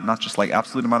 not just like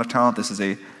absolute amount of talent. This is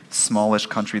a smallish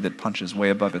country that punches way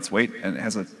above its weight, and it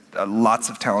has lots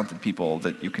of talented people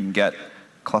that you can get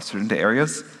clustered into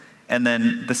areas. And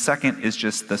then the second is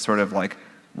just the sort of like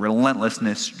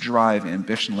relentlessness, drive,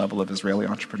 ambition level of Israeli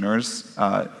entrepreneurs.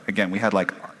 Again, we had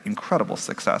like incredible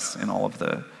success in all of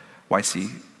the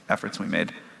YC efforts we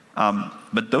made.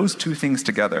 But those two things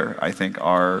together, I think,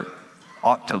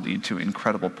 ought to lead to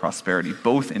incredible prosperity,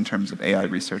 both in terms of AI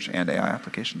research and AI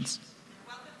applications.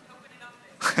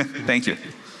 Thank you.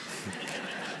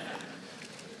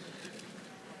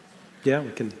 Yeah,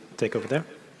 we can take over there.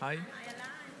 Hi.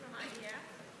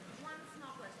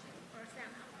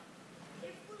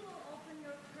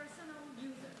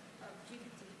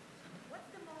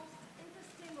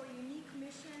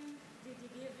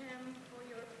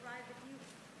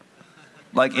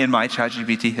 Like in my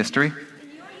ChatGPT history?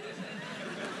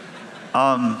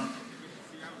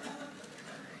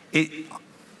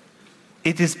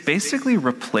 It has basically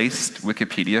replaced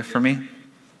Wikipedia for me.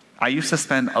 I used to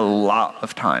spend a lot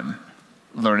of time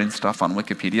learning stuff on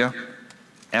Wikipedia,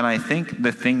 and I think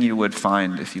the thing you would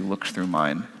find if you looked through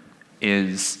mine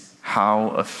is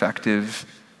how effective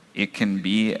it can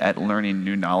be at learning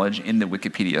new knowledge in the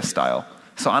Wikipedia style.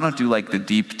 So I don't do like the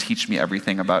deep teach me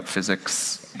everything about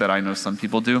physics that I know some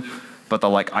people do, but the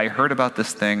like I heard about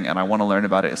this thing and I want to learn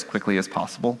about it as quickly as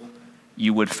possible.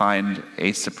 You would find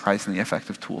a surprisingly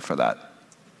effective tool for that.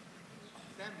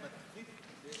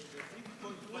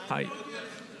 Hi.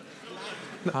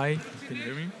 Hi. Can you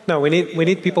hear me? No, we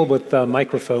need people with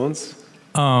microphones.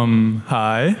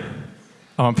 Hi.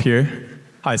 I'm up here.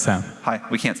 Hi, Sam. Hi.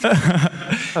 We can't see.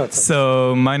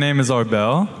 So my name is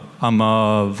Arbel. I'm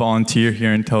a volunteer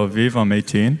here in Tel Aviv. I'm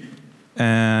 18.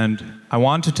 And I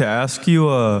wanted to ask you,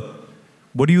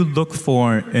 what do you look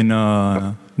for in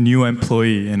a new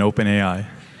employee in OpenAI?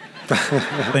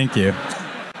 Thank you.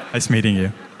 Nice meeting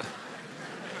you.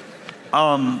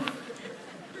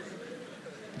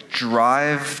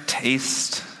 Drive,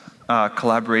 taste,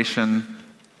 collaboration,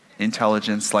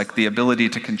 intelligence, like the ability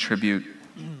to contribute,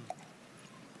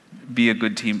 be a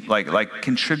good team, like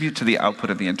contribute to the output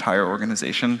of the entire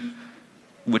organization,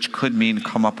 which could mean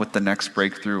come up with the next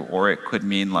breakthrough, or it could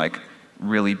mean like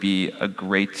really be a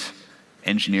great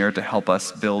engineer to help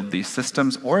us build these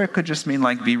systems, or it could just mean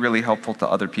like be really helpful to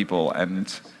other people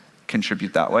and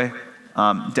contribute that way.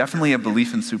 Definitely a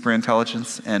belief in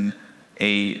superintelligence and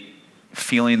a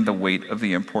feeling the weight of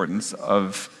the importance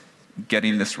of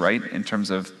getting this right in terms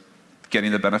of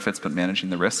getting the benefits but managing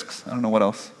the risks. I don't know what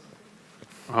else.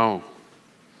 Oh.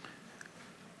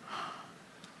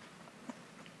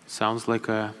 Sounds like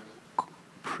a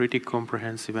pretty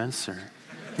comprehensive answer.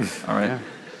 All right. Yeah.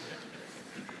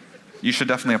 You should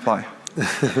definitely apply.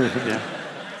 Yeah.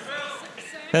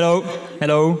 Hello,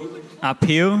 hello. Up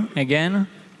here again,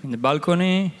 in the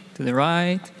balcony, to the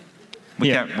right.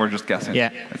 We're just guessing.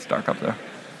 Yeah. It's dark up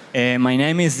there. My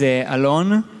name is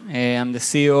Alon. I'm the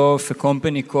CEO of a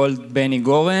company called Benny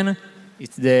Goren.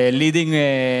 It's the leading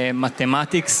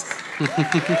mathematics.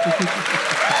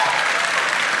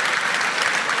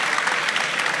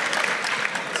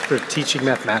 It's for teaching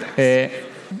mathematics.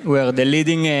 We are the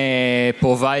leading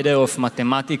provider of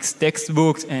mathematics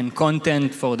textbooks and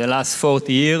content for the last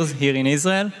 40 years here in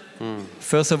Israel.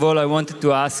 First of all, I wanted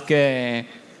to ask,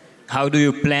 how do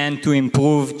you plan to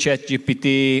improve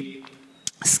ChatGPT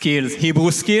skills,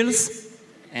 Hebrew skills?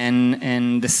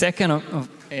 And the second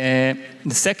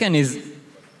is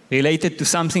related to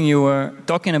something you were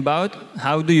talking about.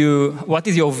 What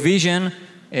is your vision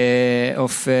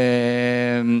of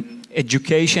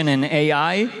education and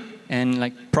AI, and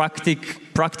like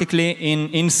practically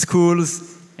in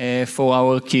schools for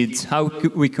our kids? How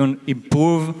we can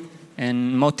improve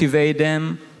and motivate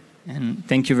them? And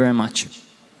thank you very much.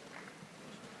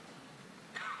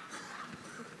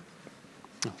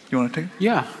 You want to take it?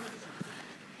 Yeah.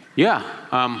 Yeah.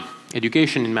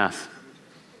 Education in math.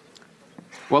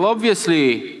 Well,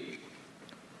 obviously,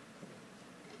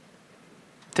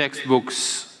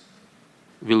 textbooks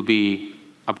will be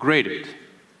upgraded.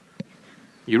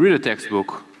 You read a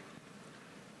textbook,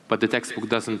 but the textbook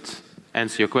doesn't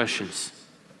answer your questions.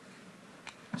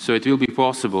 So it will be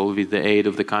possible, with the aid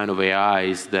of the kind of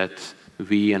AIs that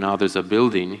we and others are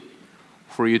building,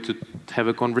 for you to have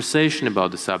a conversation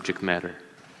about the subject matter.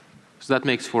 So that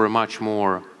makes for a much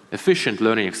more efficient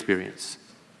learning experience.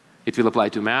 It will apply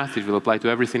to math, it will apply to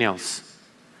everything else.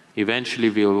 Eventually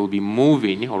we will be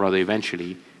moving, or rather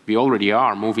eventually, we already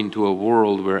are moving to a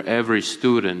world where every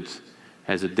student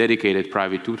has a dedicated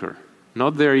private tutor.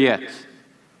 Not there yet.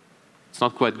 It's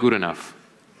not quite good enough,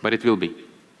 but it will be.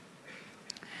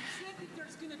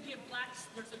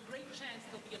 There's a great chance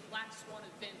there'll be a black swan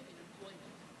event in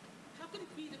employment. How can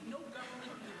it be that no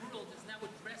government in the world is now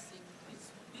addressing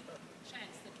this big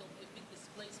chance that there'll be a big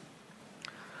displacement?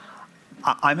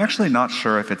 I'm actually not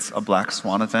sure if it's a black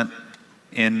swan event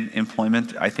in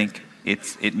employment. I think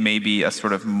it may be a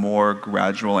sort of more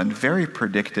gradual and very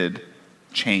predicted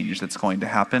change that's going to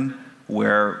happen,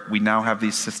 where we now have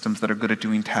these systems that are good at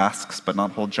doing tasks but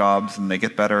not whole jobs, and they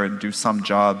get better and do some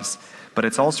jobs, but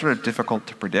it's all sort of difficult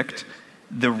to predict.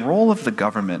 The role of the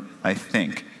government, I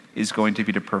think, is going to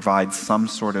be to provide some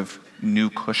sort of new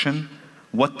cushion.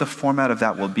 What the format of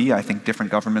that will be, I think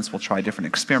different governments will try different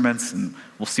experiments, and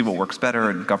we'll see what works better,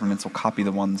 and governments will copy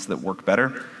the ones that work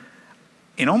better.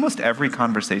 In almost every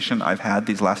conversation I've had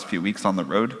these last few weeks on the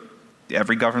road,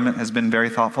 every government has been very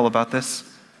thoughtful about this.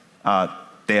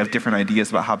 They have different ideas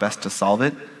about how best to solve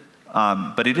it.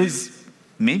 But it is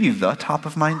maybe the top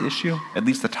of mind issue, at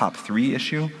least the top 3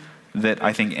 issue, that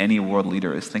I think any world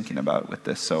leader is thinking about with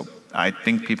this. So I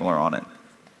think people are on it.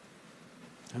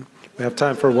 We have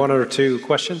time for 1 or 2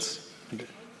 questions.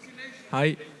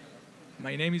 Hi,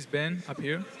 my name is Ben, up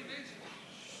here.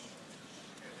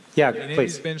 Yeah, My name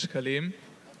please. is Ben Shkalim.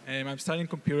 I'm studying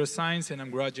computer science and I'm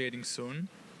graduating soon.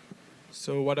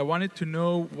 So what I wanted to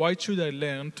know, why should I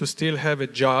learn to still have a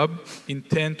job in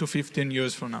 10 to 15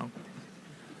 years from now?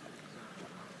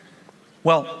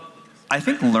 Well, I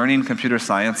think learning computer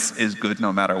science is good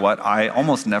no matter what. I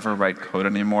almost never write code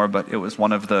anymore, but it was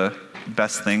one of the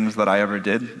best things that I ever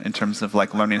did in terms of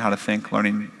like learning how to think,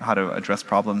 learning how to address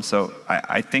problems. So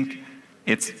I think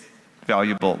it's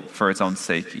valuable for its own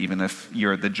sake, even if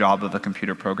the job of a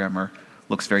computer programmer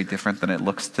looks very different than it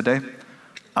looks today.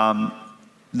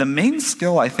 The main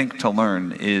skill I think to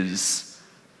learn is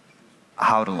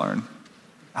how to learn.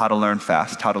 how to learn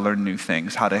fast, how to learn new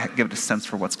things, how to give it a sense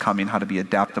for what's coming, how to be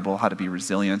adaptable, how to be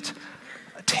resilient,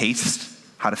 taste,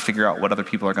 how to figure out what other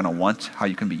people are going to want, how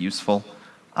you can be useful.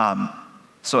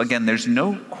 So again, there's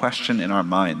no question in our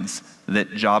minds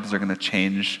that jobs are going to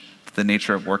change, the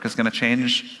nature of work is going to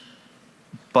change,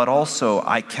 but also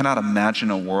I cannot imagine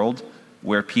a world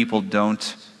where people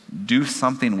don't do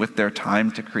something with their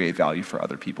time to create value for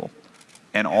other people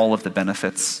and all of the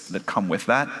benefits that come with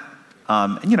that.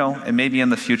 And, you know, and maybe in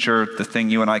the future, the thing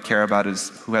you and I care about is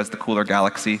who has the cooler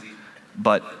galaxy,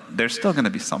 but there's still going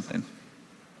to be something.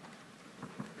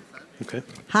 Okay.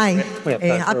 Hi,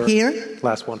 up here.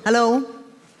 Last one. Hello.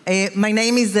 My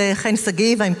name is Chen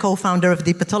Sagiv. I'm co-founder of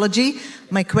Deepatology.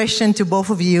 My question to both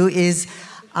of you is,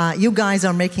 you guys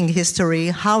are making history.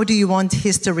 How do you want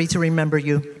history to remember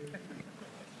you?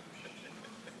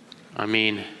 I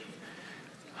mean,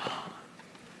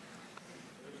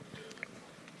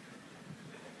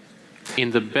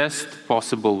 in the best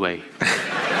possible way.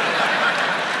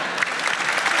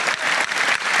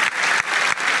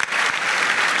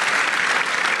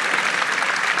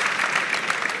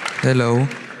 Hello.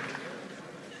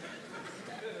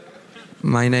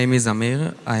 My name is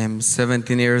Amir. I am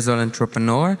 17 years old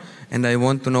entrepreneur, and I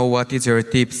want to know what is your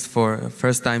tips for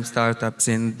first-time startups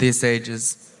in these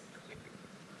ages?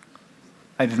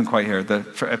 I didn't quite hear. The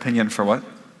opinion for what?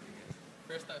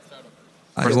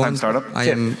 First-time startup? I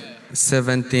am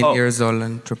 17 years old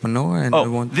entrepreneur, and I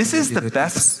want this to is the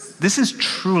best. This is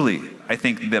truly, I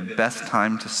think, the best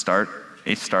time to start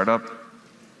a startup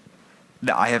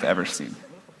that I have ever seen.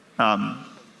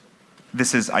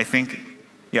 This is, I think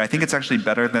it's actually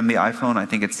better than the iPhone. I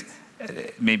think it's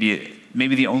maybe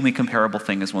the only comparable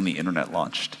thing is when the internet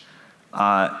launched.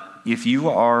 If you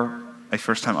are a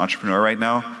first-time entrepreneur right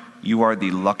now, you are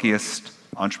the luckiest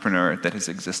entrepreneur that has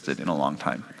existed in a long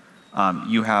time.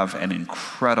 You have an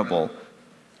incredible,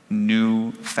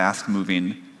 new,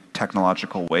 fast-moving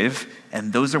technological wave,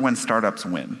 and those are when startups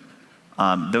win.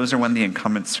 Those are when the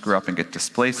incumbents screw up and get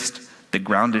displaced. The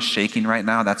ground is shaking right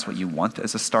now. That's what you want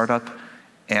as a startup.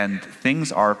 And things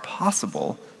are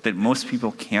possible that most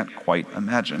people can't quite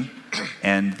imagine.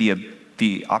 And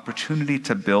the opportunity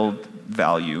to build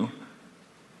value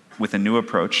with a new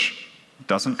approach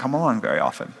doesn't come along very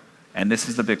often. And this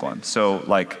is the big one. So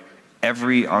like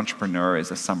every entrepreneur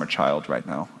is a summer child right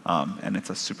now. And it's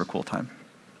a super cool time.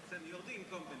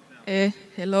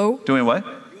 Hello. Doing what?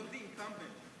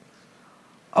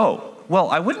 Oh, well,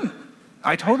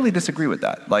 I totally disagree with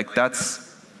that. Like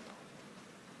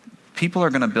people are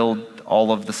going to build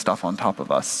all of the stuff on top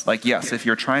of us. Like, yes, if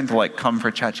you're trying to like come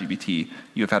for ChatGPT,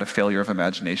 you've had a failure of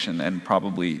imagination and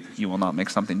probably you will not make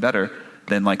something better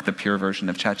than like the pure version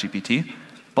of ChatGPT.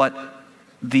 But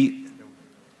the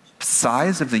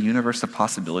size of the universe of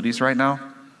possibilities right now,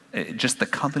 just the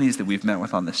companies that we've met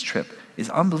with on this trip, is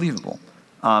unbelievable.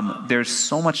 There's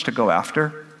so much to go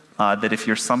after. That if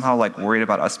you're somehow like worried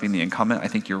about us being the incumbent, I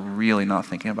think you're really not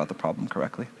thinking about the problem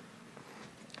correctly.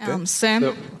 Sam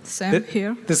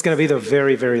here. This is going to be the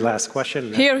very, very last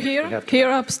question. Here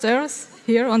upstairs,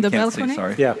 here on the balcony. See,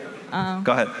 sorry. Yeah.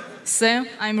 Go ahead. Sam,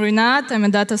 I'm Rinat. I'm a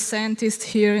data scientist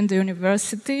here in the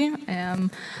university.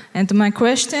 And my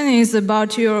question is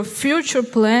about your future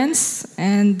plans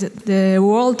and the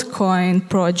WorldCoin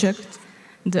project,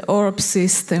 the ORB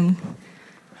system.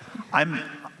 I'm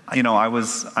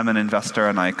an investor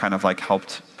and I kind of like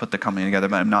helped put the company together,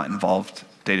 but I'm not involved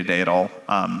day to day at all.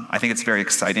 I think it's very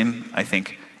exciting. I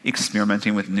think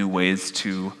experimenting with new ways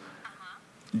to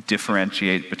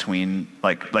differentiate between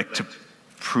like to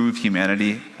prove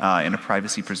humanity in a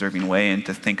privacy preserving way and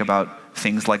to think about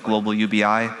things like global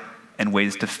UBI and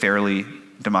ways to fairly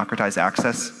democratize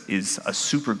access is a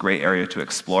super great area to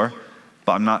explore,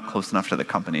 but I'm not close enough to the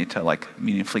company to like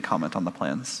meaningfully comment on the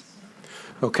plans.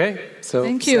 Okay, so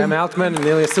Thank you. Sam Altman and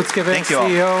Ilya Sutskever,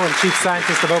 CEO and Chief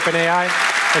Scientist of OpenAI.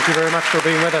 Thank you very much for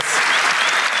being with us.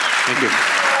 Thank you.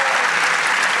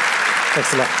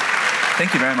 Thanks a lot.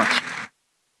 Thank you very much.